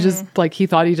 And he just, like, he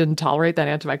thought he didn't tolerate that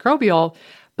antimicrobial.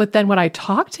 But then when I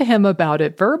talked to him about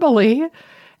it verbally,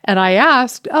 and I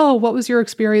asked, oh, what was your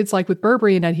experience like with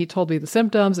berberine? And he told me the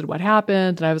symptoms and what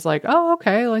happened. And I was like, oh,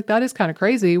 okay, like, that is kind of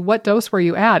crazy. What dose were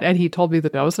you at? And he told me the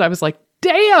dose. And I was like,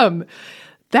 damn!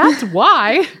 That's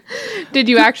why. Did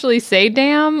you actually say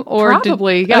damn? Or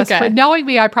probably, yes. Okay. But knowing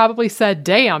me, I probably said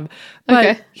damn.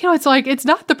 But, you know, it's like, it's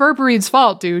not the berberine's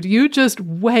fault, dude. You just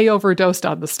way overdosed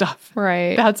on the stuff.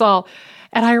 Right. That's all.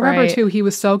 And I remember, too, he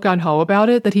was so gung-ho about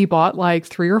it that he bought like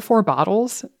 3 or 4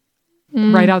 bottles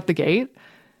right out the gate.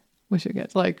 Which it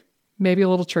gets like maybe a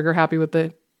little trigger happy with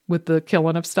the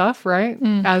killing of stuff, right?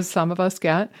 As some of us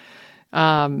get.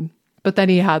 But then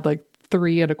he had like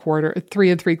 3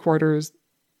 3/4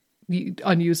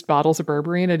 unused bottles of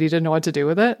berberine and he didn't know what to do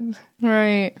with it.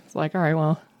 Right. It's like, all right,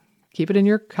 well, keep it in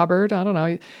your cupboard. I don't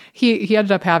know. He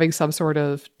ended up having some sort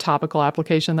of topical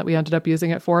application that we ended up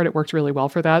using it for, and it worked really well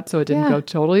for that. So it didn't go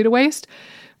totally to waste.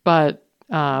 But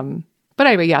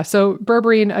anyway, yeah. So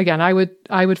berberine, again, I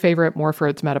would favor it more for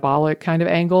its metabolic kind of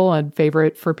angle and favor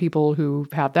it for people who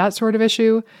have that sort of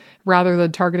issue rather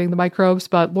than targeting the microbes.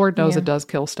 But Lord knows it does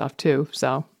kill stuff too.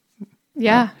 So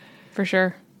yeah, for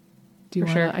sure. Do you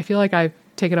want to? I feel like I've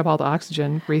taken up all the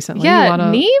oxygen recently.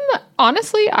 Yeah, neem,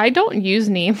 honestly, I don't use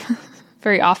neem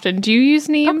very often. Do you use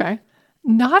neem? Okay.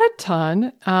 Not a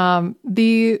ton.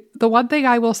 The one thing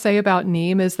I will say about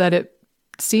neem is that it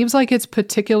seems like it's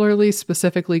particularly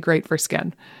specifically great for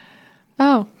skin.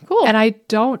 Oh, cool. And I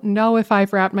don't know if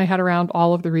I've wrapped my head around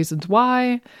all of the reasons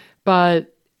why,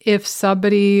 but if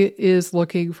somebody is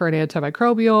looking for an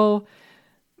antimicrobial,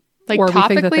 like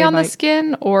topically on the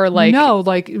skin, or like no,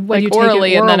 like when you take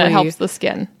orally, it orally, and then it helps the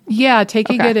skin. Yeah,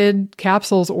 taking it in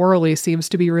capsules orally seems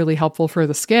to be really helpful for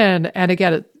the skin. And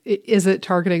again, is it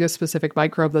targeting a specific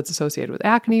microbe that's associated with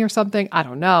acne or something? I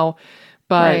don't know.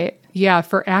 But yeah,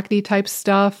 for acne type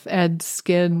stuff and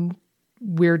skin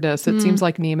weirdness. It seems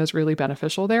like neem is really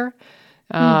beneficial there.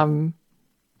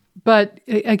 But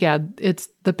again, it's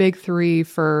the big three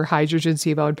for hydrogen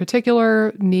SIBO in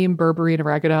particular: neem, berberine,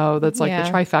 oregano. That's like the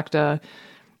trifecta.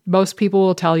 Most people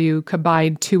will tell you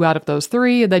combine 2 out of those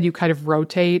 3, and then you kind of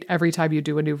rotate every time you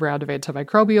do a new round of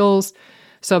antimicrobials.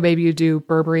 So maybe you do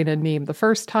berberine and neem the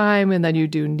first time, and then you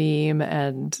do neem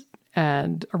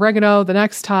and oregano the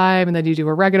next time, and then you do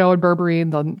oregano and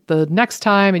berberine the next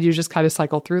time, and you just kind of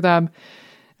cycle through them.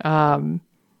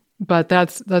 But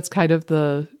that's kind of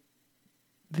the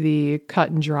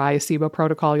cut and dry SIBO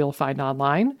protocol you'll find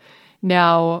online.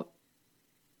 Now,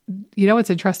 what's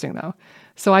interesting though?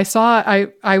 So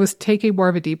I was taking more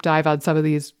of a deep dive on some of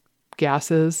these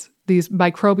gases, these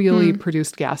microbially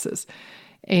produced gases,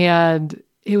 and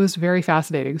it was very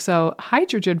fascinating. So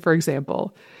hydrogen, for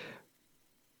example,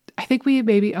 I think we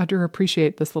maybe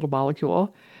underappreciate this little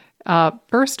molecule.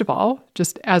 First of all,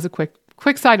 just as a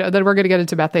quick side note, then we're going to get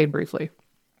into methane briefly.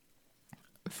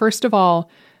 First of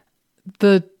all,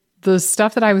 the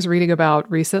stuff that I was reading about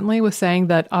recently was saying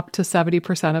that up to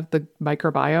 70% of the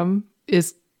microbiome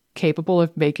is capable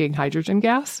of making hydrogen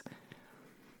gas.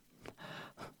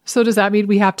 So does that mean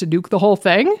we have to nuke the whole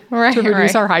thing to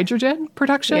reduce our hydrogen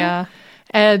production? Yeah.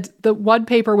 And the one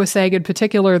paper was saying in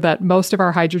particular that most of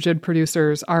our hydrogen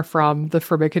producers are from the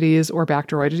Firmicutes or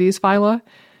Bacteroidetes phyla.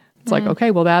 It's like,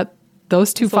 okay, well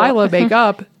those 2 phyla make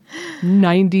up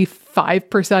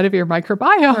 95% of your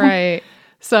microbiome. Right.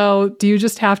 So do you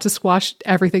just have to squash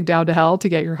everything down to hell to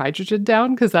get your hydrogen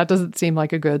down? Because that doesn't seem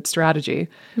like a good strategy.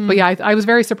 But yeah, I was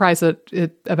very surprised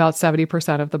that about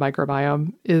 70% of the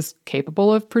microbiome is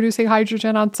capable of producing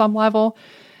hydrogen on some level.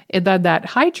 And then that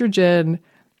hydrogen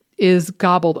is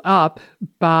gobbled up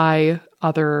by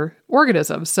other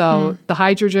organisms. So the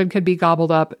hydrogen can be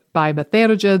gobbled up by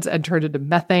methanogens and turned into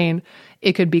methane.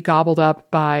 It could be gobbled up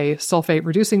by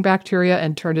sulfate-reducing bacteria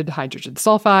and turned into hydrogen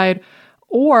sulfide.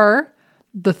 Or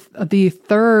the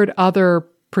third other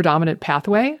predominant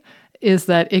pathway is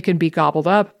that it can be gobbled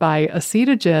up by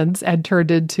acetogens and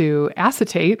turned into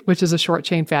acetate, which is a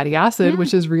short-chain fatty acid,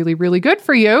 which is really, really good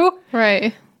for you.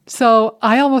 Right. So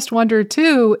I almost wonder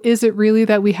too, is it really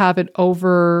that we have an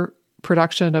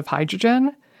overproduction of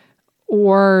hydrogen,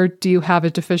 or do you have a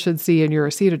deficiency in your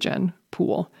acetogen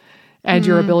pool and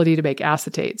your ability to make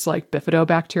acetates, like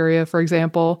bifidobacteria, for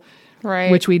example,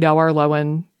 which we know are low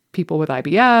in people with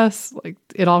IBS? Like,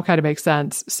 it all kind of makes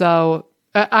sense. So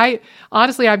I'm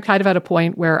kind of at a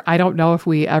point where I don't know if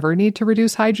we ever need to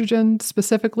reduce hydrogen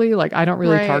specifically. Like, I don't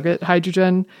really target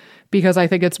hydrogen because I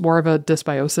think it's more of a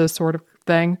dysbiosis sort of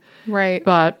thing. Right.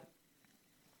 But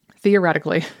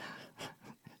theoretically,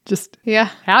 just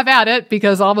have at it,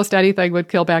 because almost anything would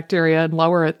kill bacteria and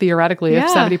lower it theoretically if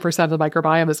 70% of the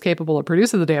microbiome is capable of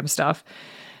producing the damn stuff.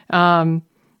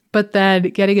 But then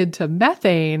getting into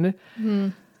methane,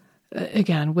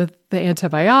 again, with the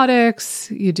antibiotics,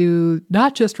 you do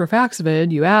not just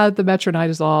rifaximin, you add the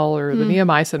metronidazole or the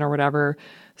neomycin or whatever.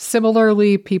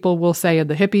 Similarly, people will say in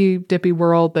the hippy-dippy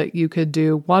world that you could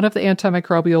do one of the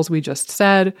antimicrobials we just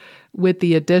said with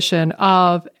the addition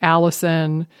of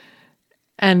allicin.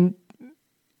 And,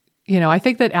 I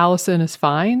think that allicin is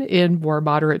fine in more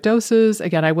moderate doses.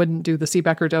 Again, I wouldn't do the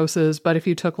Seebecker doses, but if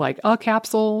you took like a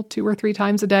capsule 2 or 3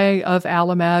 times a day of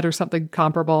Alamed or something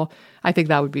comparable, I think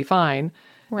that would be fine.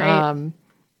 Right.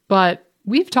 But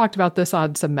we've talked about this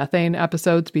on some methane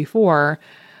episodes before.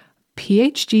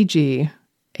 PHGG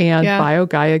and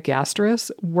BioGaia Gastris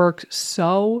work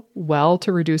so well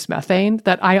to reduce methane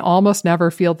that I almost never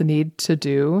feel the need to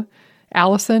do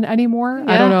allicin anymore.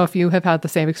 I don't know if you have had the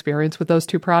same experience with those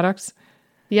 2 products.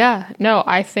 Yeah, no,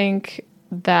 I think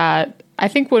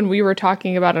when we were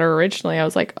talking about it originally, I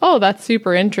was like, oh, that's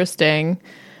super interesting.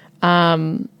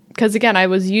 Because again, I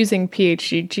was using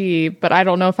PHGG, but I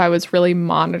don't know if I was really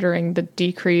monitoring the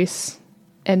decrease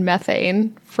in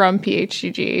methane from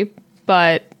PHGG.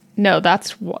 But no,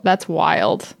 that's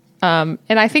wild. And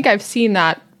I think I've seen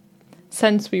that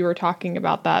since we were talking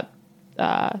about that.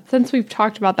 Since we've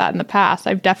talked about that in the past,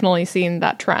 I've definitely seen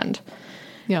that trend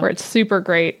where it's super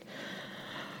great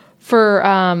for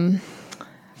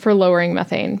lowering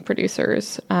methane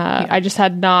producers. I just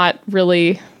had not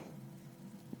really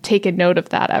taken note of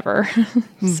that ever.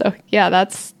 So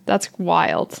that's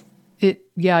wild.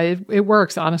 It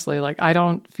works, honestly. Like, I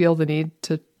don't feel the need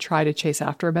to try to chase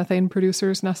after methane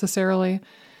producers necessarily.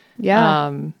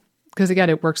 Yeah. Because again,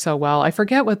 it works so well. I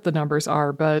forget what the numbers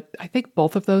are, but I think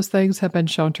both of those things have been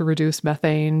shown to reduce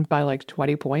methane by like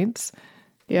 20 points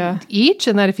each.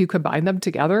 And then if you combine them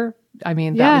together, I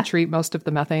mean, that would treat most of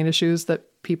the methane issues that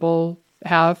people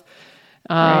have.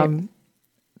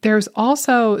 there's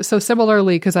also, so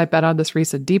similarly, because I've been on this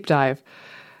recent deep dive,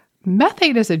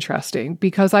 methane is interesting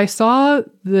because I saw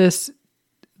this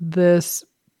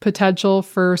potential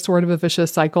for sort of a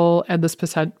vicious cycle and this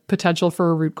potential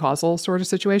for a root causal sort of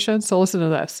situation. So listen to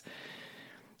this.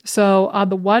 So on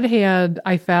the one hand,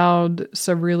 I found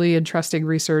some really interesting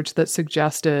research that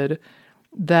suggested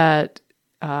that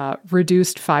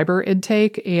reduced fiber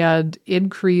intake and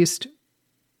increased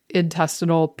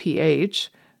intestinal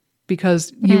pH,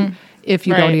 because if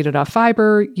you don't eat enough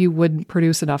fiber, you wouldn't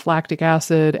produce enough lactic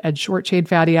acid and short chain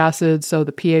fatty acids, so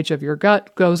the pH of your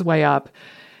gut goes way up.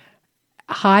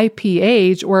 High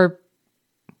pH or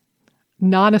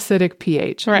non-acidic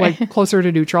pH, like closer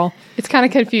to neutral. It's kind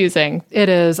of confusing. It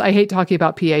is. I hate talking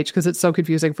about pH because it's so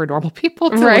confusing for normal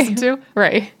people to listen to.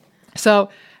 Right. So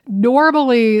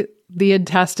normally the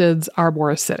intestines are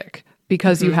more acidic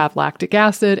because you have lactic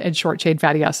acid and short chain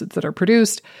fatty acids that are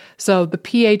produced. So the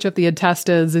pH of the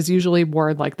intestines is usually more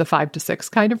in like the 5 to 6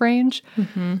 kind of range.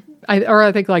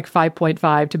 I think like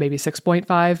 5.5 to maybe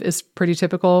 6.5 is pretty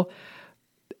typical.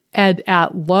 And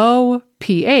at low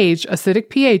pH, acidic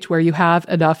pH, where you have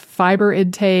enough fiber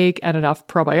intake and enough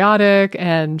probiotic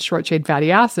and short chain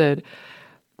fatty acid,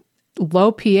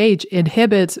 low pH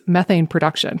inhibits methane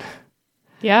production.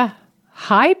 Yeah.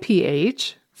 High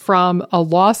pH, from a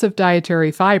loss of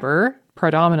dietary fiber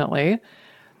predominantly,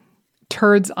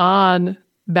 turns on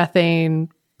methane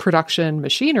production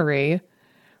machinery.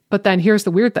 But then here's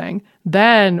the weird thing.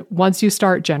 Then once you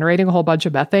start generating a whole bunch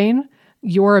of methane,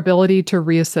 your ability to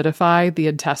reacidify the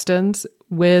intestines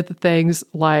with things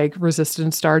like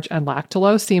resistant starch and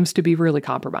lactulose seems to be really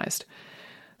compromised.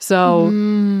 So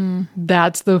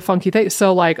that's the funky thing.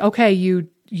 So like, okay,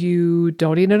 you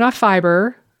don't eat enough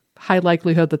fiber, high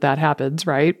likelihood that happens,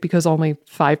 right? Because only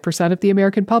 5% of the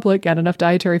American public get enough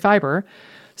dietary fiber.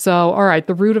 So, all right,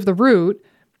 the root of the root,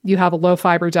 you have a low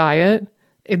fiber diet,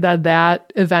 and then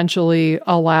that eventually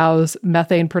allows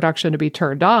methane production to be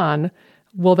turned on.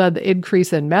 Well, then the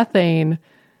increase in methane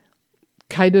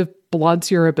kind of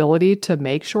blunts your ability to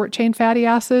make short chain fatty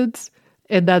acids.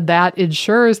 And then that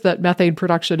ensures that methane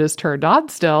production is turned on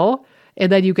still. And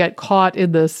then you get caught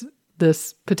in this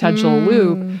potential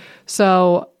loop.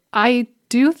 So I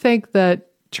do think that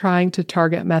trying to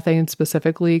target methane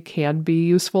specifically can be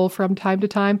useful from time to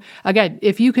time. Again,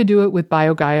 if you could do it with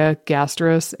BioGaia,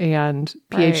 Gastrus, and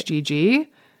PHGG,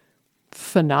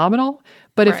 phenomenal.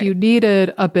 But if you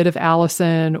needed a bit of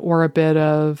allicin or a bit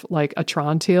of like a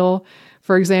Trontil,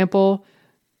 for example,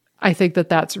 I think that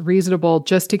that's reasonable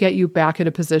just to get you back in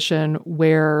a position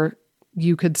where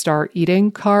you could start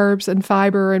eating carbs and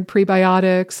fiber and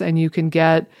prebiotics, and you could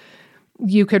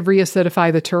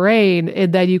reacidify the terrain,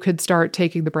 and then you could start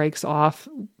taking the brakes off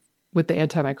with the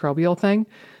antimicrobial thing.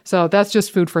 So that's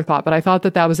just food for thought. But I thought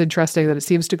that was interesting that it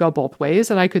seems to go both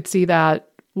ways. And I could see that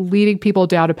leading people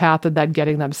down a path and then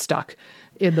getting them stuck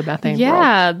in the methane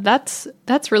world.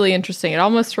 That's really interesting. It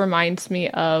almost reminds me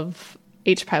of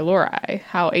H. pylori,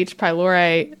 how H.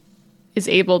 pylori is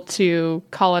able to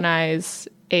colonize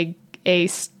a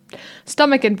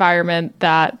stomach environment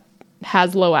that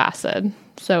has low acid.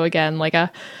 So again, like H.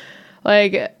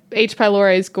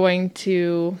 pylori is going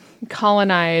to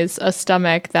colonize a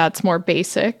stomach that's more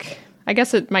basic. I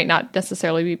guess it might not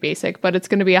necessarily be basic, but it's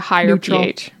going to be a higher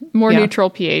pH, more neutral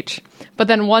pH. But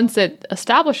then once it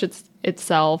establishes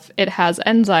itself, it has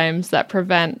enzymes that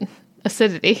prevent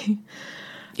acidity.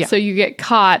 Yeah. So you get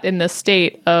caught in this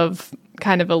state of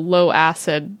kind of a low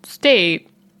acid state,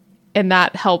 and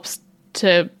that helps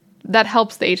the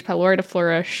H. pylori to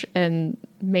flourish and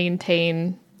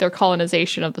maintain their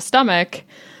colonization of the stomach,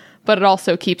 but it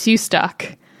also keeps you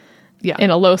stuck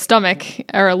in a low stomach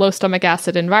or a low stomach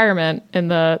acid environment in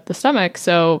the stomach.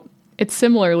 So it's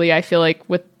similarly, I feel like,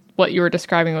 with what you were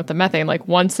describing with the methane, like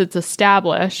once it's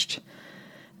established,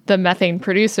 the methane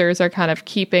producers are kind of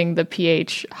keeping the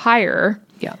pH higher.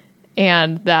 Yeah.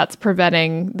 And that's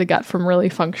preventing the gut from really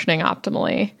functioning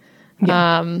optimally.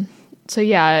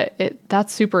 Yeah.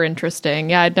 That's super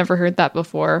interesting. Yeah, I'd never heard that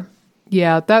before.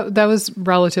 Yeah, that was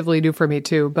relatively new for me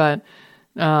too, but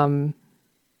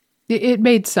it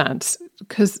made sense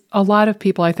because a lot of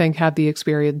people, I think, have the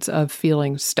experience of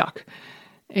feeling stuck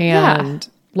and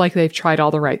like they've tried all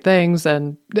the right things.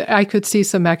 And I could see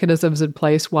some mechanisms in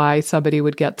place why somebody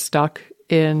would get stuck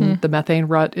in the methane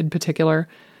rut in particular.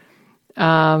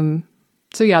 So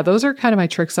yeah, those are kind of my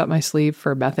tricks up my sleeve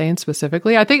for methane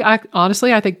specifically. I think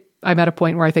I'm at a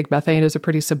point where I think methane is a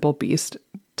pretty simple beast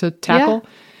to tackle.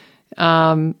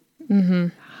 Yeah.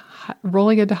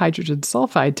 Rolling into hydrogen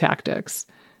sulfide tactics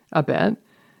a bit.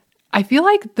 I feel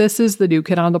like this is the new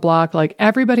kid on the block. Like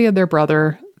everybody and their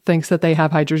brother thinks that they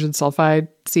have hydrogen sulfide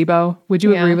SIBO. Would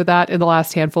you agree with that in the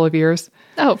last handful of years?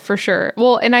 Oh, for sure.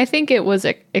 Well, and I think it was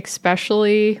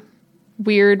especially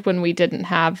weird when we didn't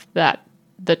have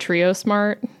the Trio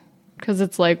Smart, because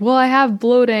it's like, well, I have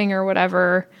bloating or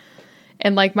whatever,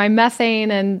 and like my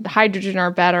methane and hydrogen are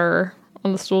better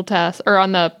on the stool test or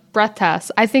on the breath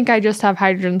test. I think I just have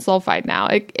hydrogen sulfide now.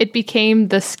 It became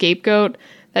the scapegoat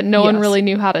that no one really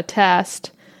knew how to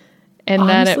test. And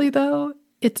honestly, though,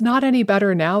 it's not any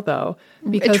better now, though.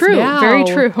 Because true. Now, very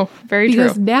true. Very true.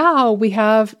 Because now we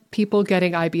have people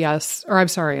getting IBS, or I'm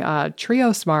sorry,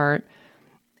 Trio Smart,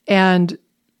 and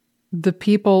the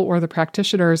people or the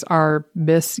practitioners are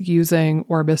misusing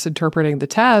or misinterpreting the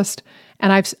test.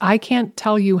 And I can't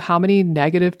tell you how many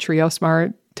negative Trio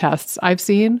Smart tests I've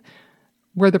seen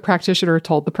where the practitioner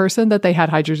told the person that they had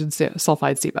hydrogen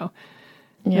sulfide SIBO.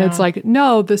 Yeah. And it's like,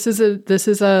 no, this is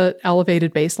a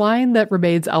elevated baseline that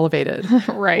remains elevated.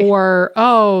 Right. Or,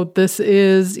 oh, this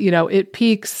is, it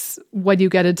peaks when you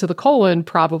get into the colon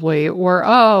probably. Or,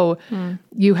 oh,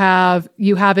 you have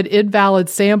an invalid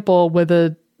sample with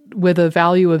a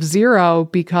value of 0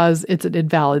 because it's an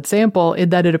invalid sample,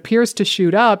 and that it appears to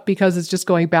shoot up because it's just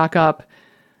going back up.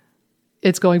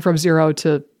 It's going from 0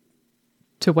 to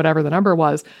whatever the number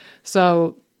was.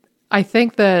 So I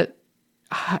think that,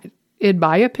 in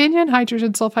my opinion,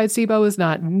 hydrogen sulfide SIBO is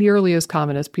not nearly as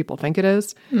common as people think it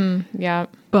is. Yeah.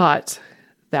 But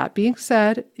that being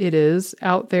said, it is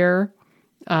out there.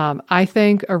 I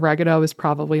think oregano is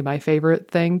probably my favorite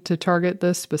thing to target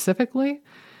this specifically.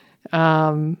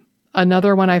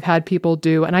 Another one I've had people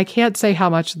do, and I can't say how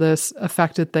much this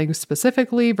affected things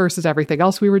specifically versus everything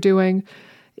else we were doing,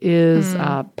 is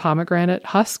pomegranate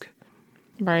husk.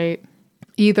 Right.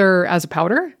 Either as a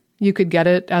powder, you could get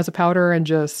it as a powder and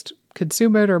just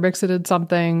consume it or mix it in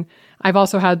something. I've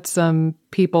also had some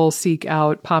people seek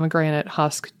out pomegranate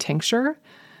husk tincture.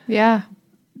 Yeah.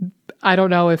 I don't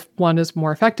know if one is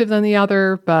more effective than the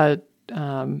other, but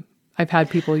I've had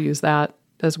people use that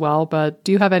as well. But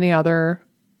do you have any other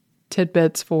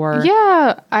tidbits for?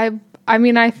 Yeah, I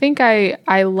mean, I think I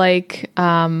like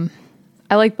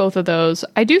both of those.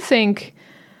 I do think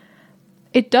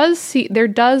there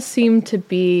does seem to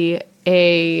be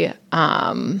a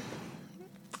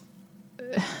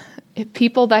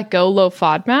people that go low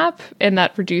FODMAP and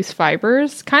that reduce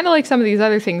fibers, kind of like some of these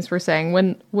other things we're saying.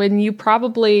 When you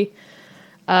probably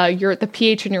the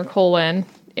pH in your colon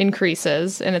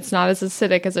increases and it's not as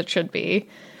acidic as it should be,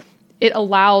 it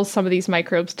allows some of these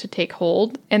microbes to take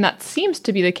hold. And that seems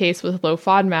to be the case with low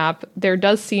FODMAP. There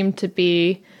does seem to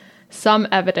be some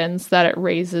evidence that it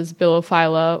raises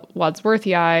Bilophila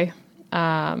wadsworthii,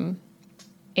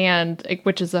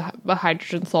 which is a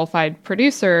hydrogen sulfide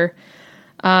producer.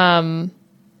 And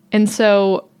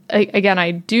so, again,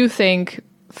 I do think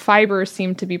fibers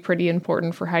seem to be pretty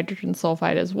important for hydrogen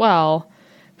sulfide as well.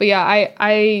 But yeah,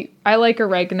 I like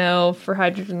oregano for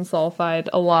hydrogen sulfide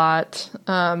a lot.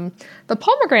 The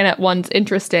pomegranate one's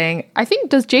interesting. I think,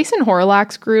 does Jason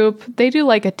Horlak's group, they do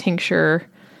like a tincture.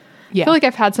 Yeah. I feel like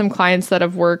I've had some clients that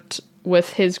have worked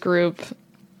with his group,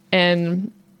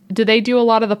 and do they do a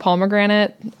lot of the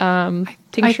pomegranate tincture?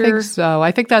 I think so.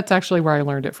 I think that's actually where I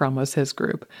learned it from, was his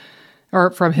group,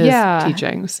 or from his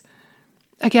teachings.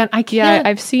 Again, I can't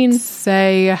I've seen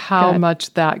say how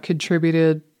much that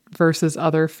contributed versus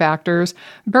other factors.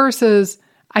 Versus,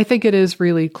 I think it is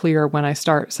really clear when I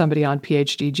start somebody on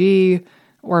PHDG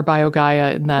or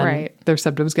BioGaia and then their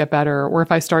symptoms get better, or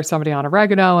if I start somebody on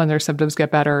oregano and their symptoms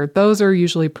get better. Those are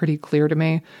usually pretty clear to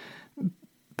me.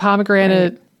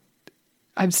 Pomegranate,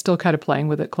 I'm still kind of playing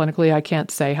with it clinically. I can't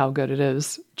say how good it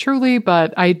is truly,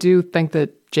 but I do think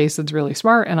that Jason's really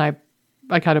smart, and I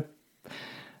kind of,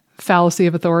 fallacy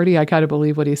of authority, I kind of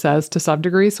believe what he says to some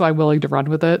degree, so I'm willing to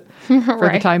run with it for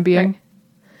the time being. Right.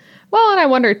 Well, and I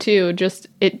wonder too, just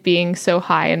it being so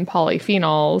high in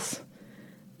polyphenols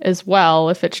as well,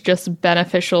 if it's just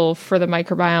beneficial for the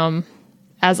microbiome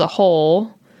as a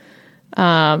whole,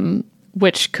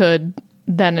 which could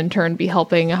then in turn be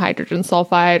helping a hydrogen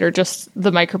sulfide or just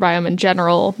the microbiome in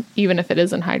general, even if it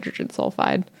isn't hydrogen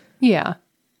sulfide. Yeah.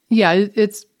 Yeah,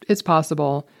 it's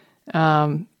possible.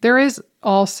 There is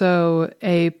also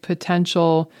a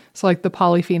potential, so like the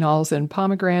polyphenols in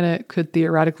pomegranate could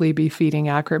theoretically be feeding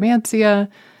Akkermansia,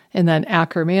 and then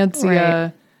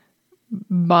Akkermansia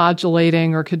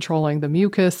modulating or controlling the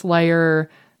mucus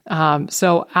layer.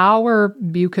 So our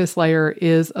mucus layer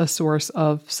is a source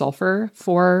of sulfur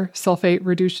for sulfate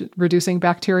reducing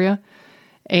bacteria.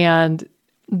 And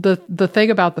the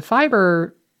thing about the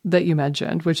fiber that you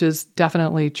mentioned, which is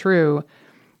definitely true,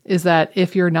 is that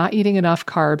if you're not eating enough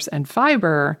carbs and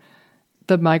fiber,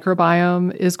 the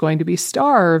microbiome is going to be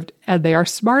starved, and they are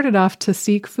smart enough to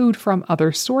seek food from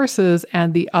other sources,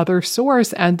 and the other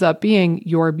source ends up being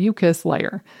your mucus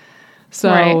layer.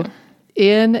 So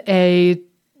in a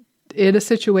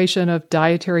situation of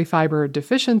dietary fiber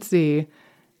deficiency,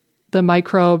 the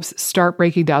microbes start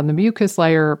breaking down the mucus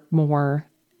layer more.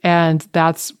 And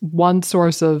that's one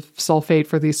source of sulfate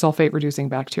for these sulfate-reducing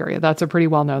bacteria. That's a pretty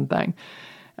well-known thing.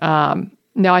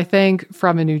 Now, I think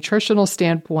from a nutritional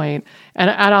standpoint, and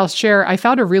I'll share, I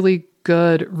found a really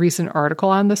good recent article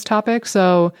on this topic.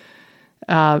 So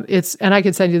and I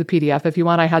can send you the PDF if you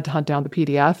want. I had to hunt down the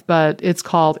PDF, but it's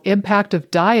called Impact of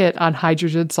Diet on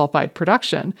Hydrogen Sulfide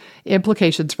Production,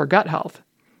 Implications for Gut Health.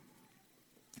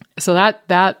 So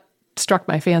that struck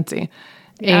my fancy.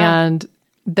 Yeah. And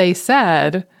they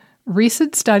said,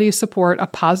 recent studies support a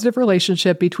positive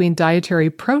relationship between dietary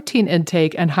protein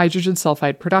intake and hydrogen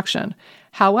sulfide production.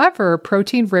 However,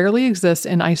 protein rarely exists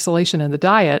in isolation in the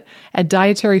diet, and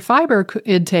dietary fiber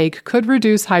intake could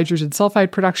reduce hydrogen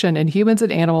sulfide production in humans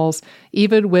and animals,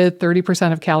 even with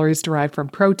 30% of calories derived from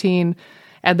protein.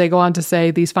 And they go on to say,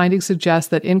 these findings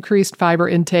suggest that increased fiber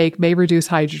intake may reduce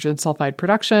hydrogen sulfide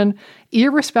production,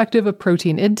 irrespective of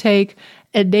protein intake,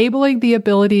 enabling the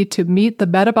ability to meet the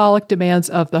metabolic demands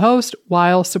of the host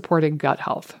while supporting gut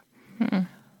health.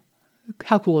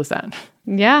 How cool is that?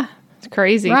 Yeah, it's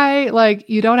crazy. Right? Like,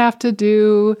 you don't have to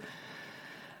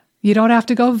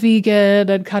go vegan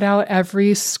and cut out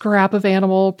every scrap of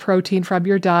animal protein from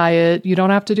your diet. You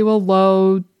don't have to do a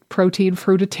low protein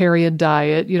fruitarian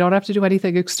diet. You don't have to do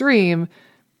anything extreme.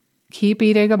 Keep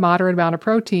eating a moderate amount of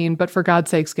protein, but for God's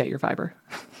sakes, get your fiber.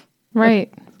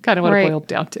 Right. That's kind of what it boiled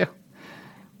down to.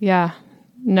 Yeah.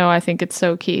 No, I think it's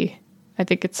so key.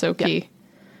 Yeah.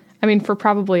 I mean, for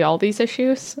probably all these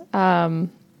issues.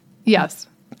 Yes.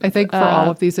 I think for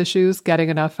all of these issues, getting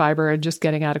enough fiber and just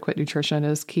getting adequate nutrition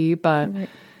is key. But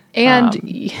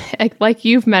And like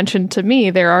you've mentioned to me,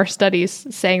 there are studies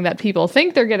saying that people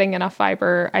think they're getting enough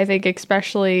fiber. I think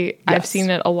especially I've seen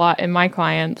it a lot in my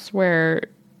clients where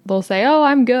they'll say, oh,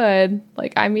 I'm good.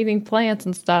 Like, I'm eating plants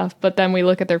and stuff. But then we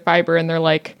look at their fiber and they're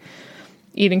like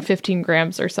eating 15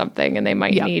 grams or something, and they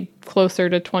might need closer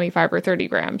to 25 or 30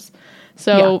 grams.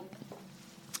 So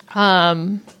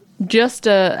just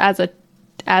as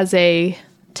a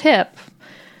tip,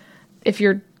 if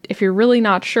you're really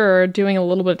not sure, doing a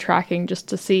little bit of tracking just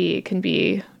to see can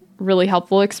be really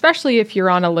helpful, especially if you're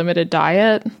on a limited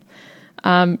diet.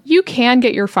 You can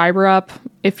get your fiber up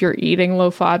if you're eating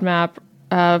low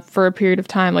FODMAP for a period of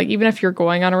time. Like, even if you're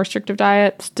going on a restrictive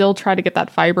diet, still try to get that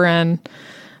fiber in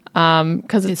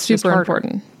because it's super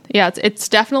important. Yeah, it's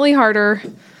definitely harder.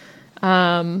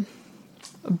 But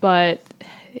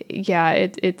yeah,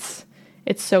 it's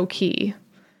so key.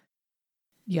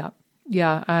 Yeah.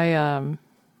 Yeah.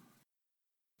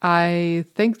 I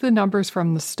think the numbers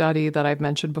from the study that I've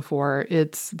mentioned before,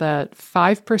 it's that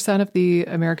 5% of the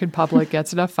American public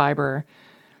gets enough fiber,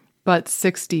 but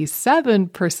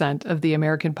 67% of the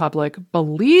American public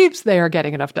believes they are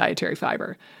getting enough dietary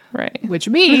fiber. Right. Which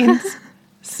means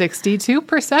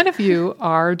 62% of you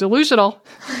are delusional.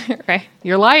 Right.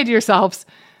 You're lying to yourselves.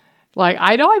 Like,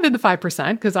 I know I'm in the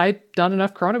 5% because I've done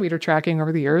enough chronometer tracking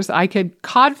over the years. I could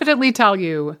confidently tell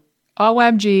you,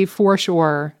 OMG, for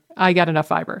sure, I get enough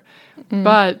fiber.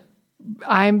 But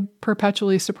I'm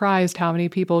perpetually surprised how many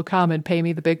people come and pay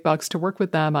me the big bucks to work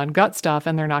with them on gut stuff,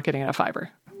 and they're not getting enough fiber.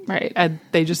 Right. And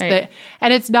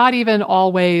and it's not even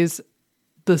always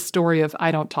the story of,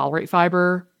 I don't tolerate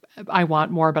fiber. I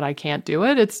want more, but I can't do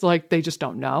it. It's like, they just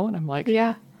don't know. And I'm like,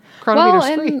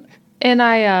 chronometer's free. And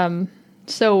I,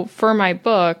 so for my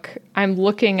book, I'm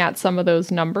looking at some of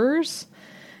those numbers.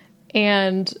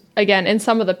 And again, in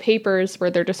some of the papers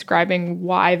where they're describing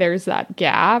why there's that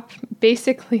gap,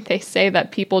 basically they say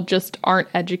that people just aren't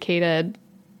educated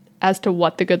as to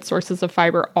what the good sources of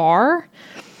fiber are.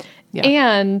 Yeah.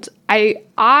 And I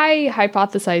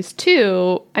hypothesize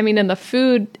too, I mean, in the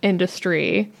food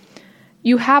industry,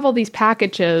 you have all these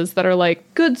packages that are like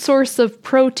good source of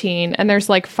protein, and there's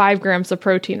like 5 grams of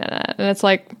protein in it. And it's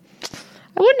like,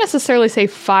 I wouldn't necessarily say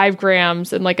 5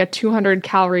 grams in like a 200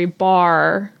 calorie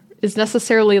bar is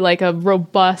necessarily like a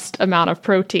robust amount of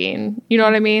protein. You know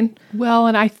what I mean? Well,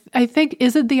 and I think,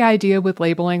 isn't the idea with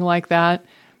labeling like that,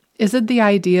 is it the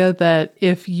idea that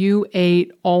if you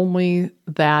ate only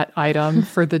that item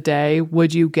for the day,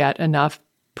 would you get enough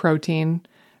protein?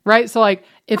 Right? So like,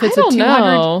 if it's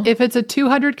a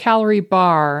 200 calorie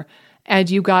bar and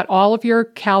you got all of your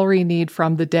calorie need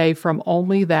from the day from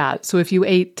only that, so if you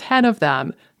ate 10 of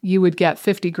them, you would get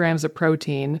 50 grams of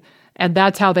protein. And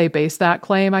that's how they base that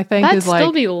claim, I think. That'd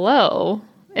still be low,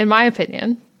 in my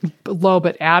opinion. Low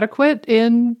but adequate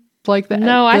in Like that?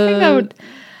 No, I think that would,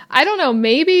 I don't know,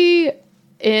 maybe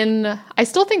I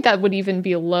still think that would even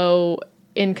be low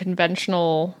in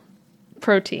conventional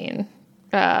protein.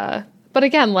 But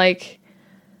again, like,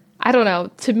 I don't know.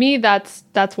 To me, that's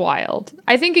wild.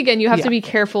 I think, again, you have to be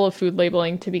careful of food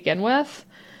labeling to begin with.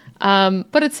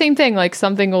 But it's same thing, like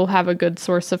something will have a good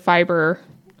source of fiber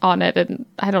on it. And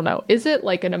I don't know, is it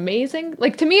like an amazing,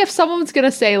 like to me, if someone's going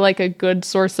to say like a good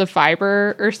source of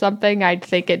fiber or something, I'd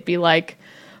think it'd be like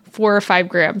 4 or 5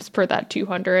 grams per that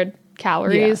 200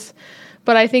 calories. Yeah.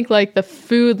 But I think like the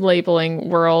food labeling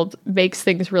world makes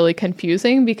things really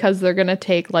confusing because they're going to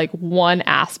take like one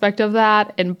aspect of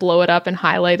that and blow it up and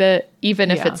highlight it,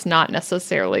 even if it's not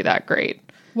necessarily that great.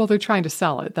 Well, they're trying to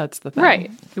sell it. That's the thing.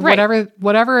 Right.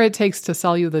 Whatever it takes to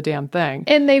sell you the damn thing.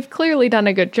 And they've clearly done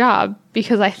a good job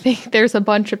because I think there's a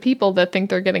bunch of people that think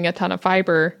they're getting a ton of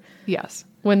fiber. Yes.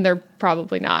 When they're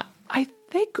probably not. I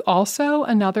think also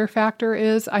another factor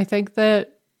is I think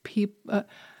that people...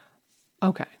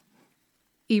 okay.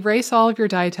 Erase all of your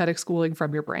dietetic schooling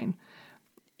from your brain.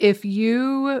 If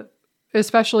you,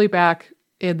 especially back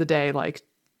in the day, like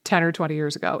 10 or 20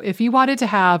 years ago, if you wanted to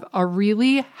have a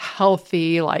really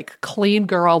healthy, like clean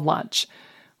girl lunch,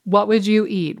 what would you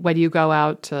eat when you go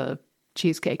out to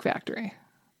Cheesecake Factory?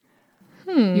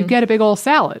 You get a big old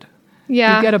salad.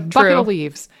 Yeah, you get a bucket of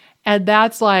leaves. And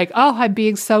that's like, oh, I'm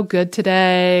being so good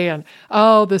today. And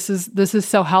oh, this is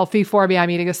so healthy for me. I'm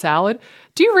eating a salad.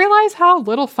 Do you realize how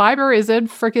little fiber is in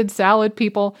frickin' salad,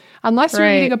 people? Unless you're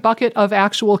eating a bucket of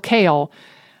actual kale.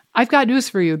 I've got news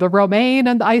for you. The romaine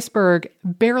and the iceberg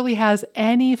barely has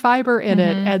any fiber in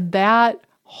it. And that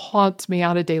haunts me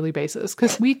on a daily basis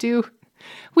because we do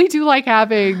like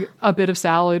having a bit of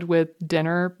salad with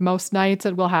dinner most nights.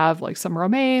 And we'll have like some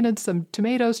romaine and some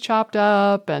tomatoes chopped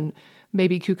up and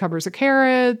maybe cucumbers or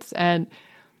carrots. And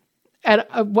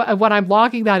when I'm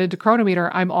logging that into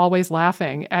Chronometer, I'm always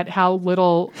laughing at how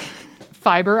little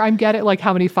fiber I'm getting, like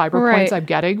how many fiber points I'm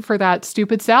getting for that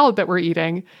stupid salad that we're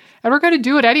eating. And we're going to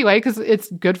do it anyway because it's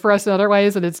good for us in other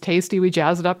ways and it's tasty. We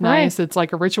jazz it up nice. It's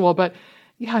like a ritual. But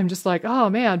yeah, I'm just like, oh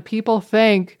man, people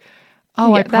think,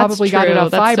 I probably got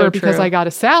enough fiber because I got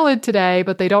a salad today,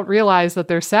 but they don't realize that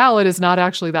their salad is not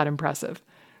actually that impressive.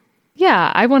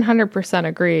 Yeah, I 100%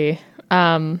 agree.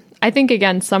 I think,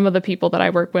 again, some of the people that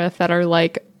I work with that are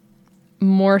like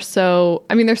more so,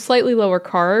 I mean, they're slightly lower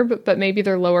carb, but maybe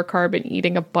they're lower carb and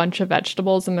eating a bunch of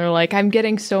vegetables. And they're like, I'm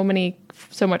getting so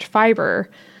much fiber,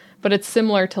 but it's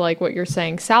similar to like what you're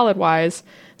saying salad wise.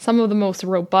 Some of the most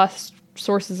robust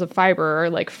sources of fiber are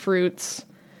like fruits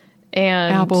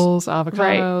and apples,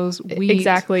 avocados, wheat.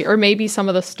 Exactly. Or maybe some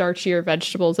of the starchier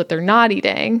vegetables that they're not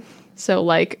eating. So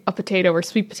like a potato or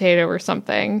sweet potato or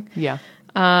something. Yeah.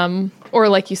 Or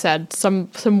like you said,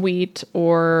 some wheat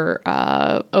or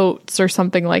oats or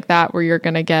something like that where you're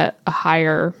going to get a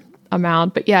higher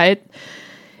amount. But yeah,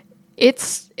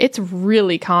 it's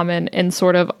really common in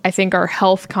sort of, I think, our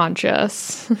health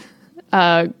conscious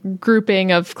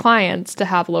grouping of clients to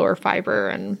have lower fiber.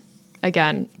 And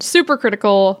again, super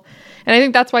critical. And I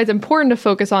think that's why it's important to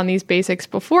focus on these basics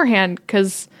beforehand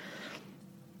because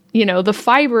the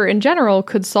fiber in general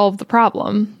could solve the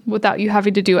problem without you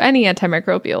having to do any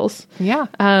antimicrobials. Yeah.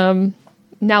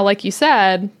 Now, like you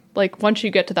said, like once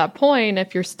you get to that point,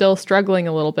 if you're still struggling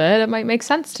a little bit, it might make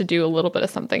sense to do a little bit of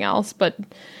something else. But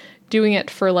doing it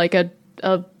for like a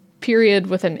period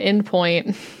with an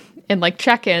endpoint and like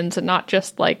check-ins and not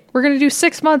just like, we're going to do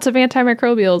 6 months of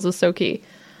antimicrobials is so key.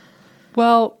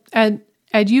 Well, and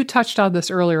you touched on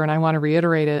this earlier, and I want to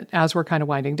reiterate it as we're kind of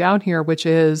winding down here, which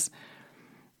is,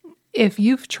 if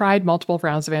you've tried multiple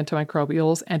rounds of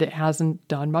antimicrobials and it hasn't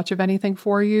done much of anything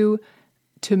for you,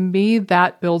 to me,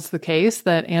 that builds the case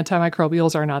that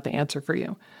antimicrobials are not the answer for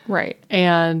you. Right.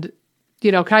 And,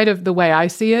 kind of the way I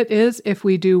see it is if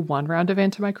we do 1 round of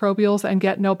antimicrobials and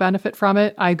get no benefit from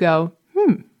it, I go,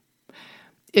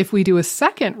 If we do a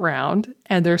second round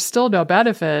and there's still no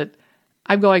benefit,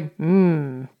 I'm going,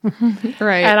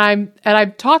 Right. And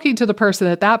I'm talking to the person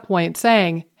at that point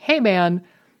saying, hey man,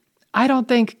 I don't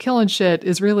think killing shit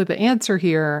is really the answer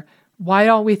here. Why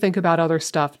don't we think about other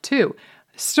stuff too?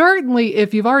 Certainly,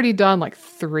 if you've already done like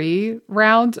 3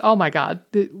 rounds, oh my God,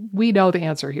 we know the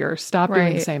answer here. Stop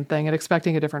doing the same thing and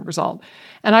expecting a different result.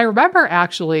 And I remember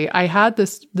actually, I had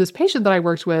this patient that I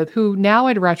worked with who now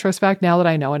in retrospect, now that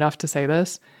I know enough to say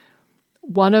this,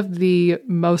 one of the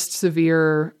most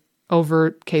severe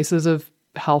overt cases of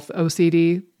health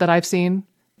OCD that I've seen.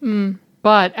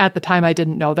 But at the time, I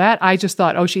didn't know that. I just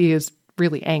thought, she is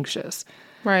really anxious.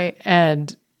 Right.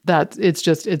 And that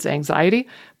it's anxiety.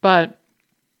 But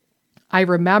I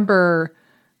remember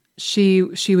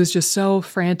she was just so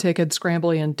frantic and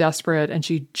scrambly and desperate, and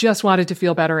she just wanted to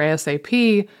feel better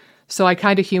ASAP. So I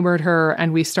kind of humored her,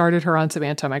 and we started her on some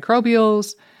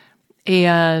antimicrobials,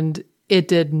 and it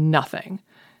did nothing.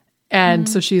 And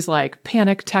so she's like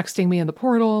panic texting me in the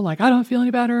portal, like, I don't feel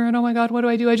any better. And oh my God, what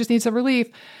do? I just need some relief.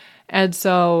 And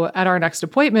so at our next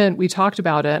appointment, we talked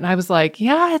about it. And I was like,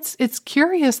 yeah, it's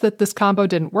curious that this combo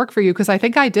didn't work for you. Because I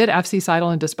think I did FC-Cidal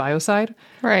and Dysbiocide.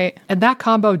 Right. And that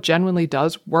combo genuinely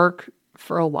does work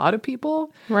for a lot of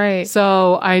people. Right.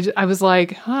 So I was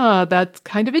like, that's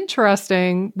kind of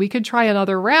interesting. We could try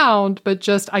another round, but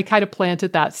I kind of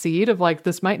planted that seed of like,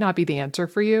 this might not be the answer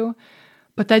for you.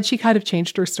 But then she kind of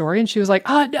changed her story and she was like,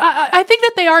 I think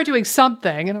that they are doing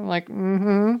something. And I'm like,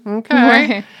 okay.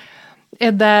 Right.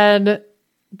 And then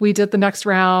we did the next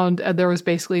round and there was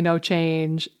basically no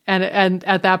change. And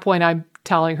at that point, I'm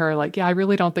telling her like, yeah, I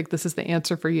really don't think this is the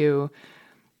answer for you.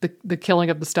 The killing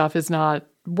of the stuff is not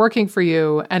working for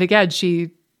you. And again,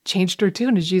 she changed her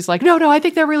tune and she's like, no, I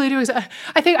think they're really doing so.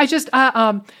 I think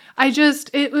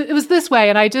it was this way.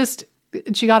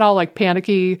 And she got all like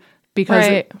panicky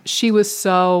because she was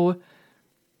so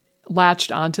latched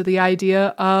onto the idea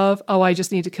of, I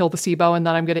just need to kill the SIBO and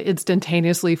then I'm going to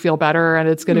instantaneously feel better. And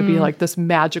it's going to be like this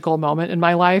magical moment in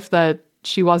my life, that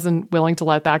she wasn't willing to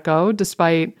let that go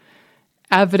despite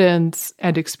evidence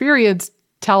and experience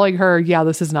telling her, yeah,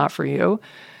 this is not for you.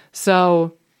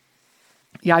 So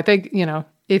yeah, I think,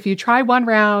 if you try one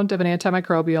round of an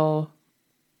antimicrobial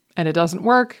and it doesn't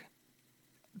work,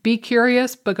 be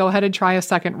curious, but go ahead and try a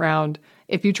second round.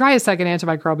 If you try a second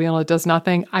antimicrobial and it does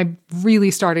nothing, I'm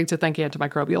really starting to think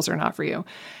antimicrobials are not for you.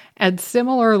 And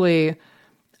similarly,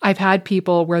 I've had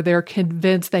people where they're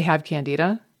convinced they have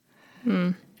candida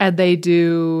and they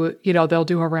do, they'll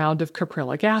do a round of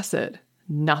caprylic acid,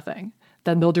 nothing.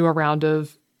 Then they'll do a round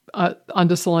of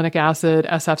undesolinic acid,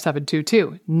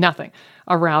 SF722, nothing.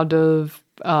 A round of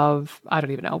I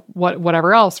don't even know,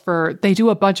 whatever else they do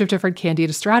a bunch of different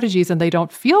candida strategies and they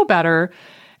don't feel better.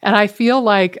 And I feel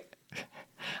like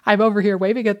I'm over here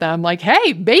waving at them like,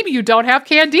 hey, maybe you don't have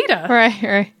candida.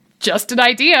 Right. Just an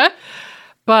idea.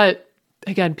 But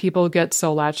again, people get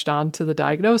so latched on to the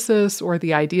diagnosis or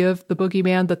the idea of the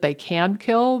boogeyman that they can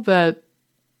kill that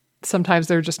sometimes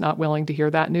they're just not willing to hear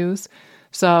that news.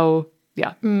 So,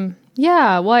 yeah.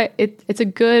 Yeah, well, it's a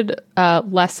good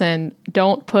lesson.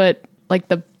 Don't put like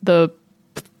the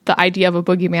idea of a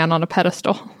boogeyman on a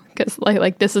pedestal, because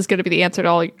like this is going to be the answer to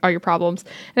all your problems.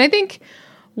 And I think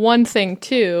one thing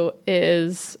too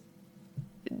is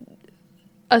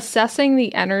assessing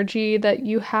the energy that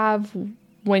you have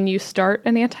when you start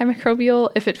an antimicrobial.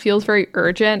 If it feels very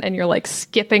urgent and you're like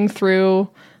skipping through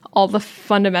all the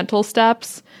fundamental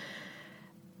steps,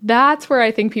 that's where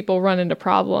I think people run into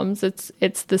problems. It's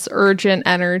this urgent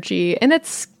energy. And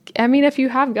if you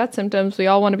have gut symptoms, we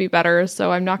all want to be better.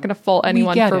 So I'm not going to fault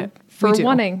anyone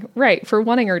for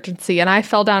wanting urgency. And I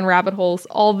fell down rabbit holes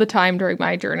all the time during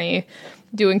my journey,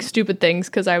 doing stupid things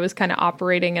because I was kind of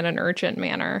operating in an urgent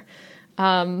manner.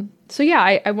 So yeah,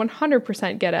 I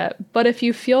 100% get it. But if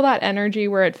you feel that energy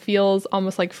where it feels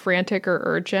almost like frantic or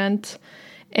urgent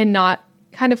and not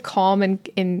kind of calm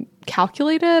and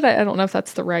calculated, I don't know if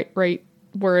that's the right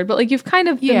word, but like you've kind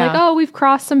of been like, we've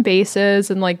crossed some bases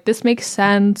and like this makes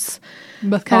sense.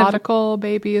 Methodical, kind of,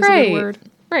 maybe is a good word.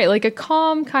 Right. Like a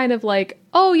calm kind of like,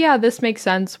 oh yeah, this makes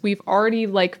sense. We've already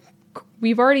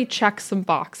checked some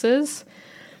boxes.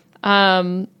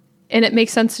 And it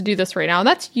makes sense to do this right now. And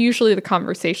that's usually the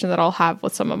conversation that I'll have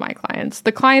with some of my clients.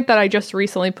 The client that I just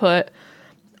recently put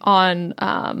on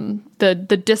the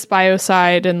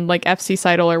Dysbiocide and like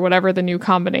FC-Cidal or whatever the new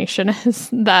combination is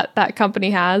that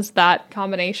company has, that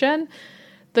combination,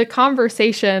 the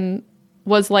conversation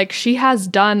was like she has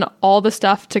done all the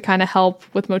stuff to kind of help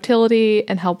with motility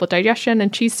and help with digestion,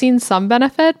 and she's seen some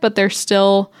benefit, but there's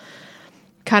still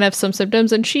kind of some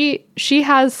symptoms. And she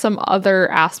has some other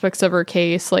aspects of her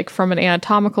case, like from an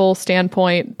anatomical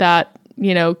standpoint, that,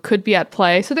 could be at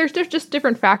play. So there's just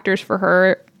different factors for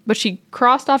her. But she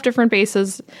crossed off different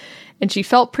bases and she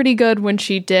felt pretty good when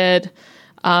she did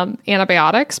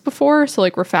antibiotics before. So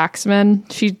like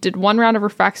rifaximin, she did one round of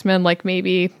rifaximin like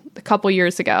maybe a couple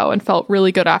years ago and felt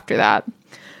really good after that.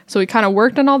 So we kind of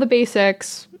worked on all the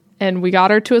basics and we got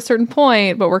her to a certain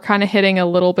point, but we're kind of hitting a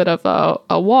little bit of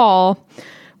a wall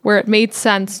where it made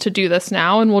sense to do this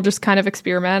now. And we'll just kind of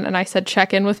experiment. And I said,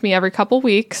 check in with me every couple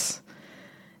weeks.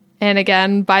 And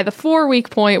again, by the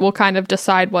 4-week point, we'll kind of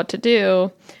decide what to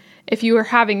do. If you were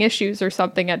having issues or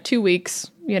something at 2 weeks,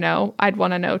 I'd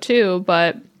want to know too.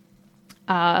 But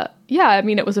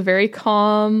it was a very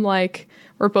calm, like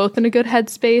we're both in a good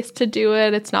headspace to do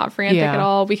it. It's not frantic at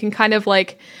all. We can kind of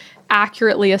like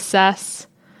accurately assess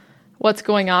what's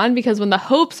going on, because when the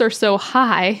hopes are so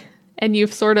high and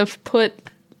you've sort of put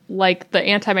like the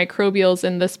antimicrobials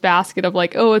in this basket of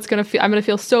like, oh, I'm going to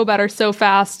feel so better so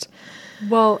fast.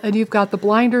 Well, and you've got the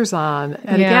blinders on.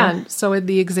 And again, so in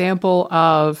the example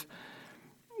of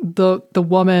the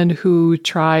woman who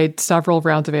tried several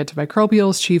rounds of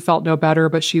antimicrobials, she felt no better,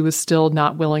 but she was still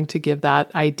not willing to give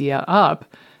that idea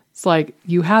up. It's like,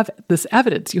 you have this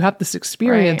evidence, you have this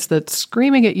experience that's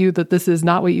screaming at you that this is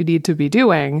not what you need to be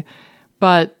doing,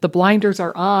 but the blinders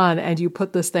are on and you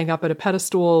put this thing up at a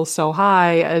pedestal so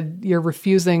high and you're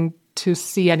refusing to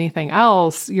see anything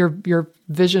else. Your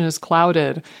vision is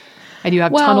clouded and you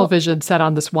have tunnel vision set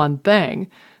on this one thing.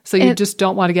 So you just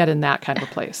don't want to get in that kind of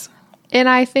a place. And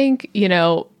I think,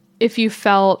 if you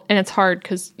felt, and it's hard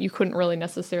because you couldn't really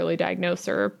necessarily diagnose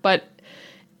her, but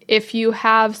if you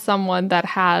have someone that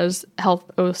has health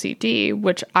OCD,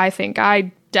 which I think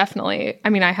I have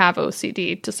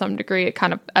OCD to some degree, it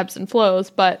kind of ebbs and flows,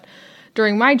 but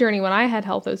during my journey when I had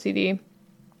health OCD,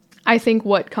 I think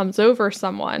what comes over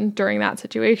someone during that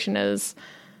situation is,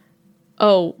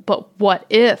 oh, but what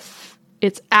if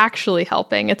it's actually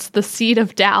helping? It's the seed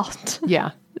of doubt.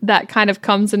 Yeah. That kind of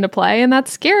comes into play, and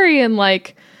that's scary and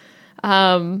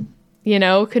can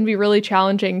be really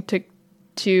challenging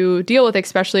to deal with,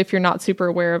 especially if you're not super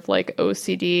aware of like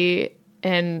OCD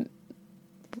and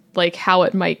like how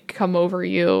it might come over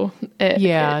you.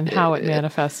 And how it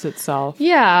manifests itself.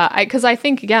 Yeah, because I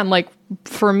think, again, like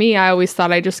for me, I always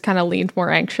thought I just kind of leaned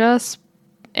more anxious.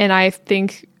 And I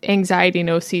think anxiety and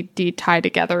OCD tie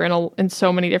together in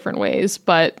so many different ways.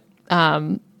 But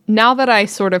now that I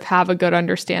sort of have a good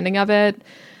understanding of it,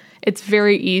 it's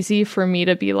very easy for me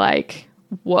to be like,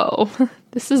 whoa,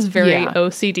 this is very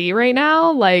OCD right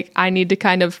now. Like, I need to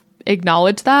kind of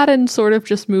acknowledge that and sort of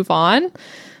just move on.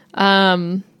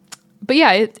 But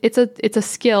yeah, it's a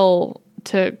skill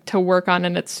to work on,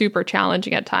 and it's super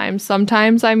challenging at times.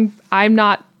 Sometimes I'm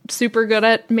not super good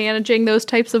at managing those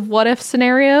types of what if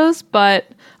scenarios, but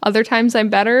other times I'm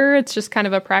better. It's just kind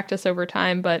of a practice over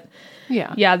time. But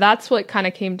yeah, that's what kind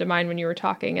of came to mind when you were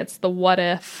talking. It's the what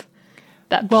if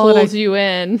that pulls you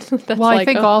in. I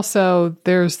think also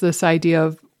there's this idea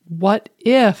of what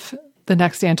if the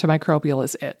next antimicrobial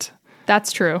is it?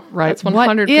 That's true. Right. That's 100%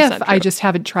 what if true. I just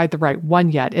haven't tried the right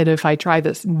one yet? And if I try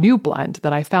this new blend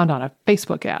that I found on a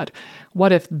Facebook ad,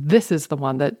 what if this is the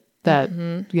one that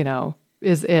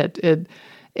is it?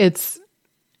 It's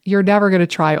you're never going to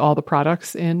try all the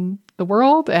products in the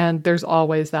world, and there's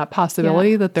always that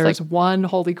possibility that there's one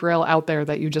holy grail out there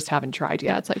that you just haven't tried yet.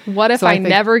 Yeah, it's like, what if I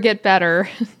never get better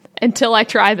until I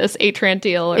try this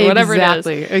Atrantil or whatever it is?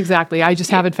 Exactly. I just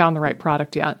haven't found the right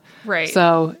product yet. Right.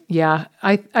 So yeah,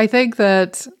 I think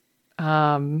that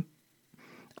I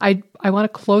want to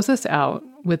close this out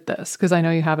with this because I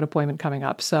know you have an appointment coming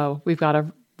up. So we've got to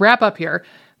wrap up here,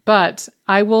 but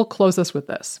I will close this with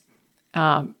this.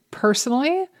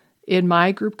 Personally, in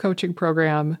my group coaching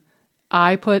program,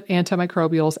 I put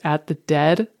antimicrobials at the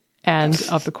dead end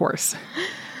of the course.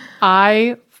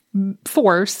 I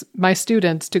force my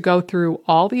students to go through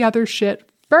all the other shit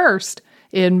first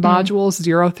in modules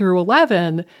 0 through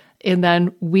 11. And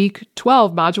then week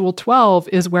 12, module 12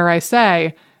 is where I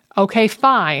say, okay,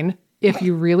 fine. If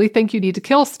you really think you need to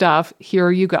kill stuff,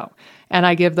 here you go. And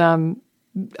I give them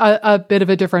a bit of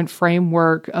a different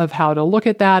framework of how to look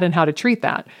at that and how to treat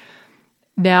that.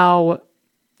 Now,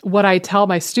 what I tell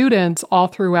my students all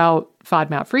throughout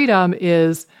FODMAP Freedom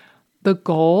is the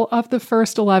goal of the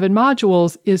first 11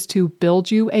 modules is to build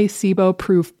you a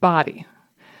SIBO-proof body.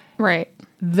 Right.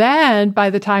 Then by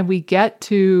the time we get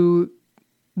to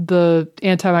the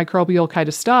antimicrobial kind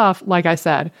of stuff, like I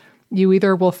said, you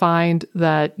either will find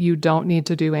that you don't need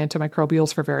to do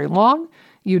antimicrobials for very long.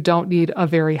 You don't need a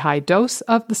very high dose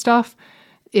of the stuff.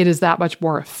 It is that much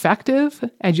more effective,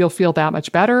 and you'll feel that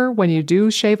much better when you do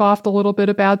shave off the little bit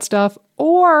of bad stuff.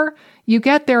 Or you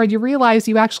get there and you realize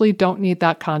you actually don't need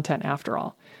that content after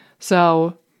all.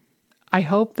 So I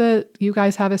hope that you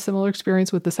guys have a similar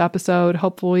experience with this episode.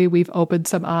 Hopefully we've opened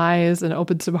some eyes and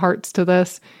opened some hearts to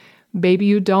this. Maybe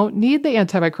you don't need the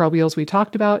antimicrobials we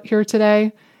talked about here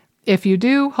today. If you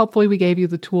do, hopefully we gave you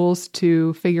the tools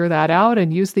to figure that out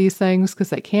and use these things because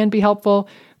they can be helpful.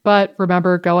 But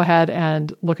remember, go ahead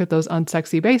and look at those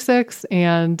unsexy basics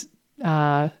and,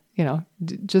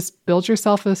 just build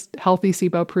yourself a healthy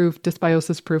SIBO-proof,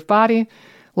 dysbiosis-proof body.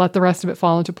 Let the rest of it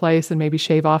fall into place and maybe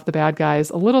shave off the bad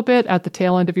guys a little bit at the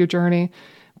tail end of your journey.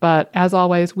 But as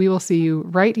always, we will see you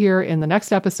right here in the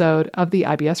next episode of the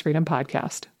IBS Freedom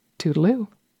Podcast. Toodaloo.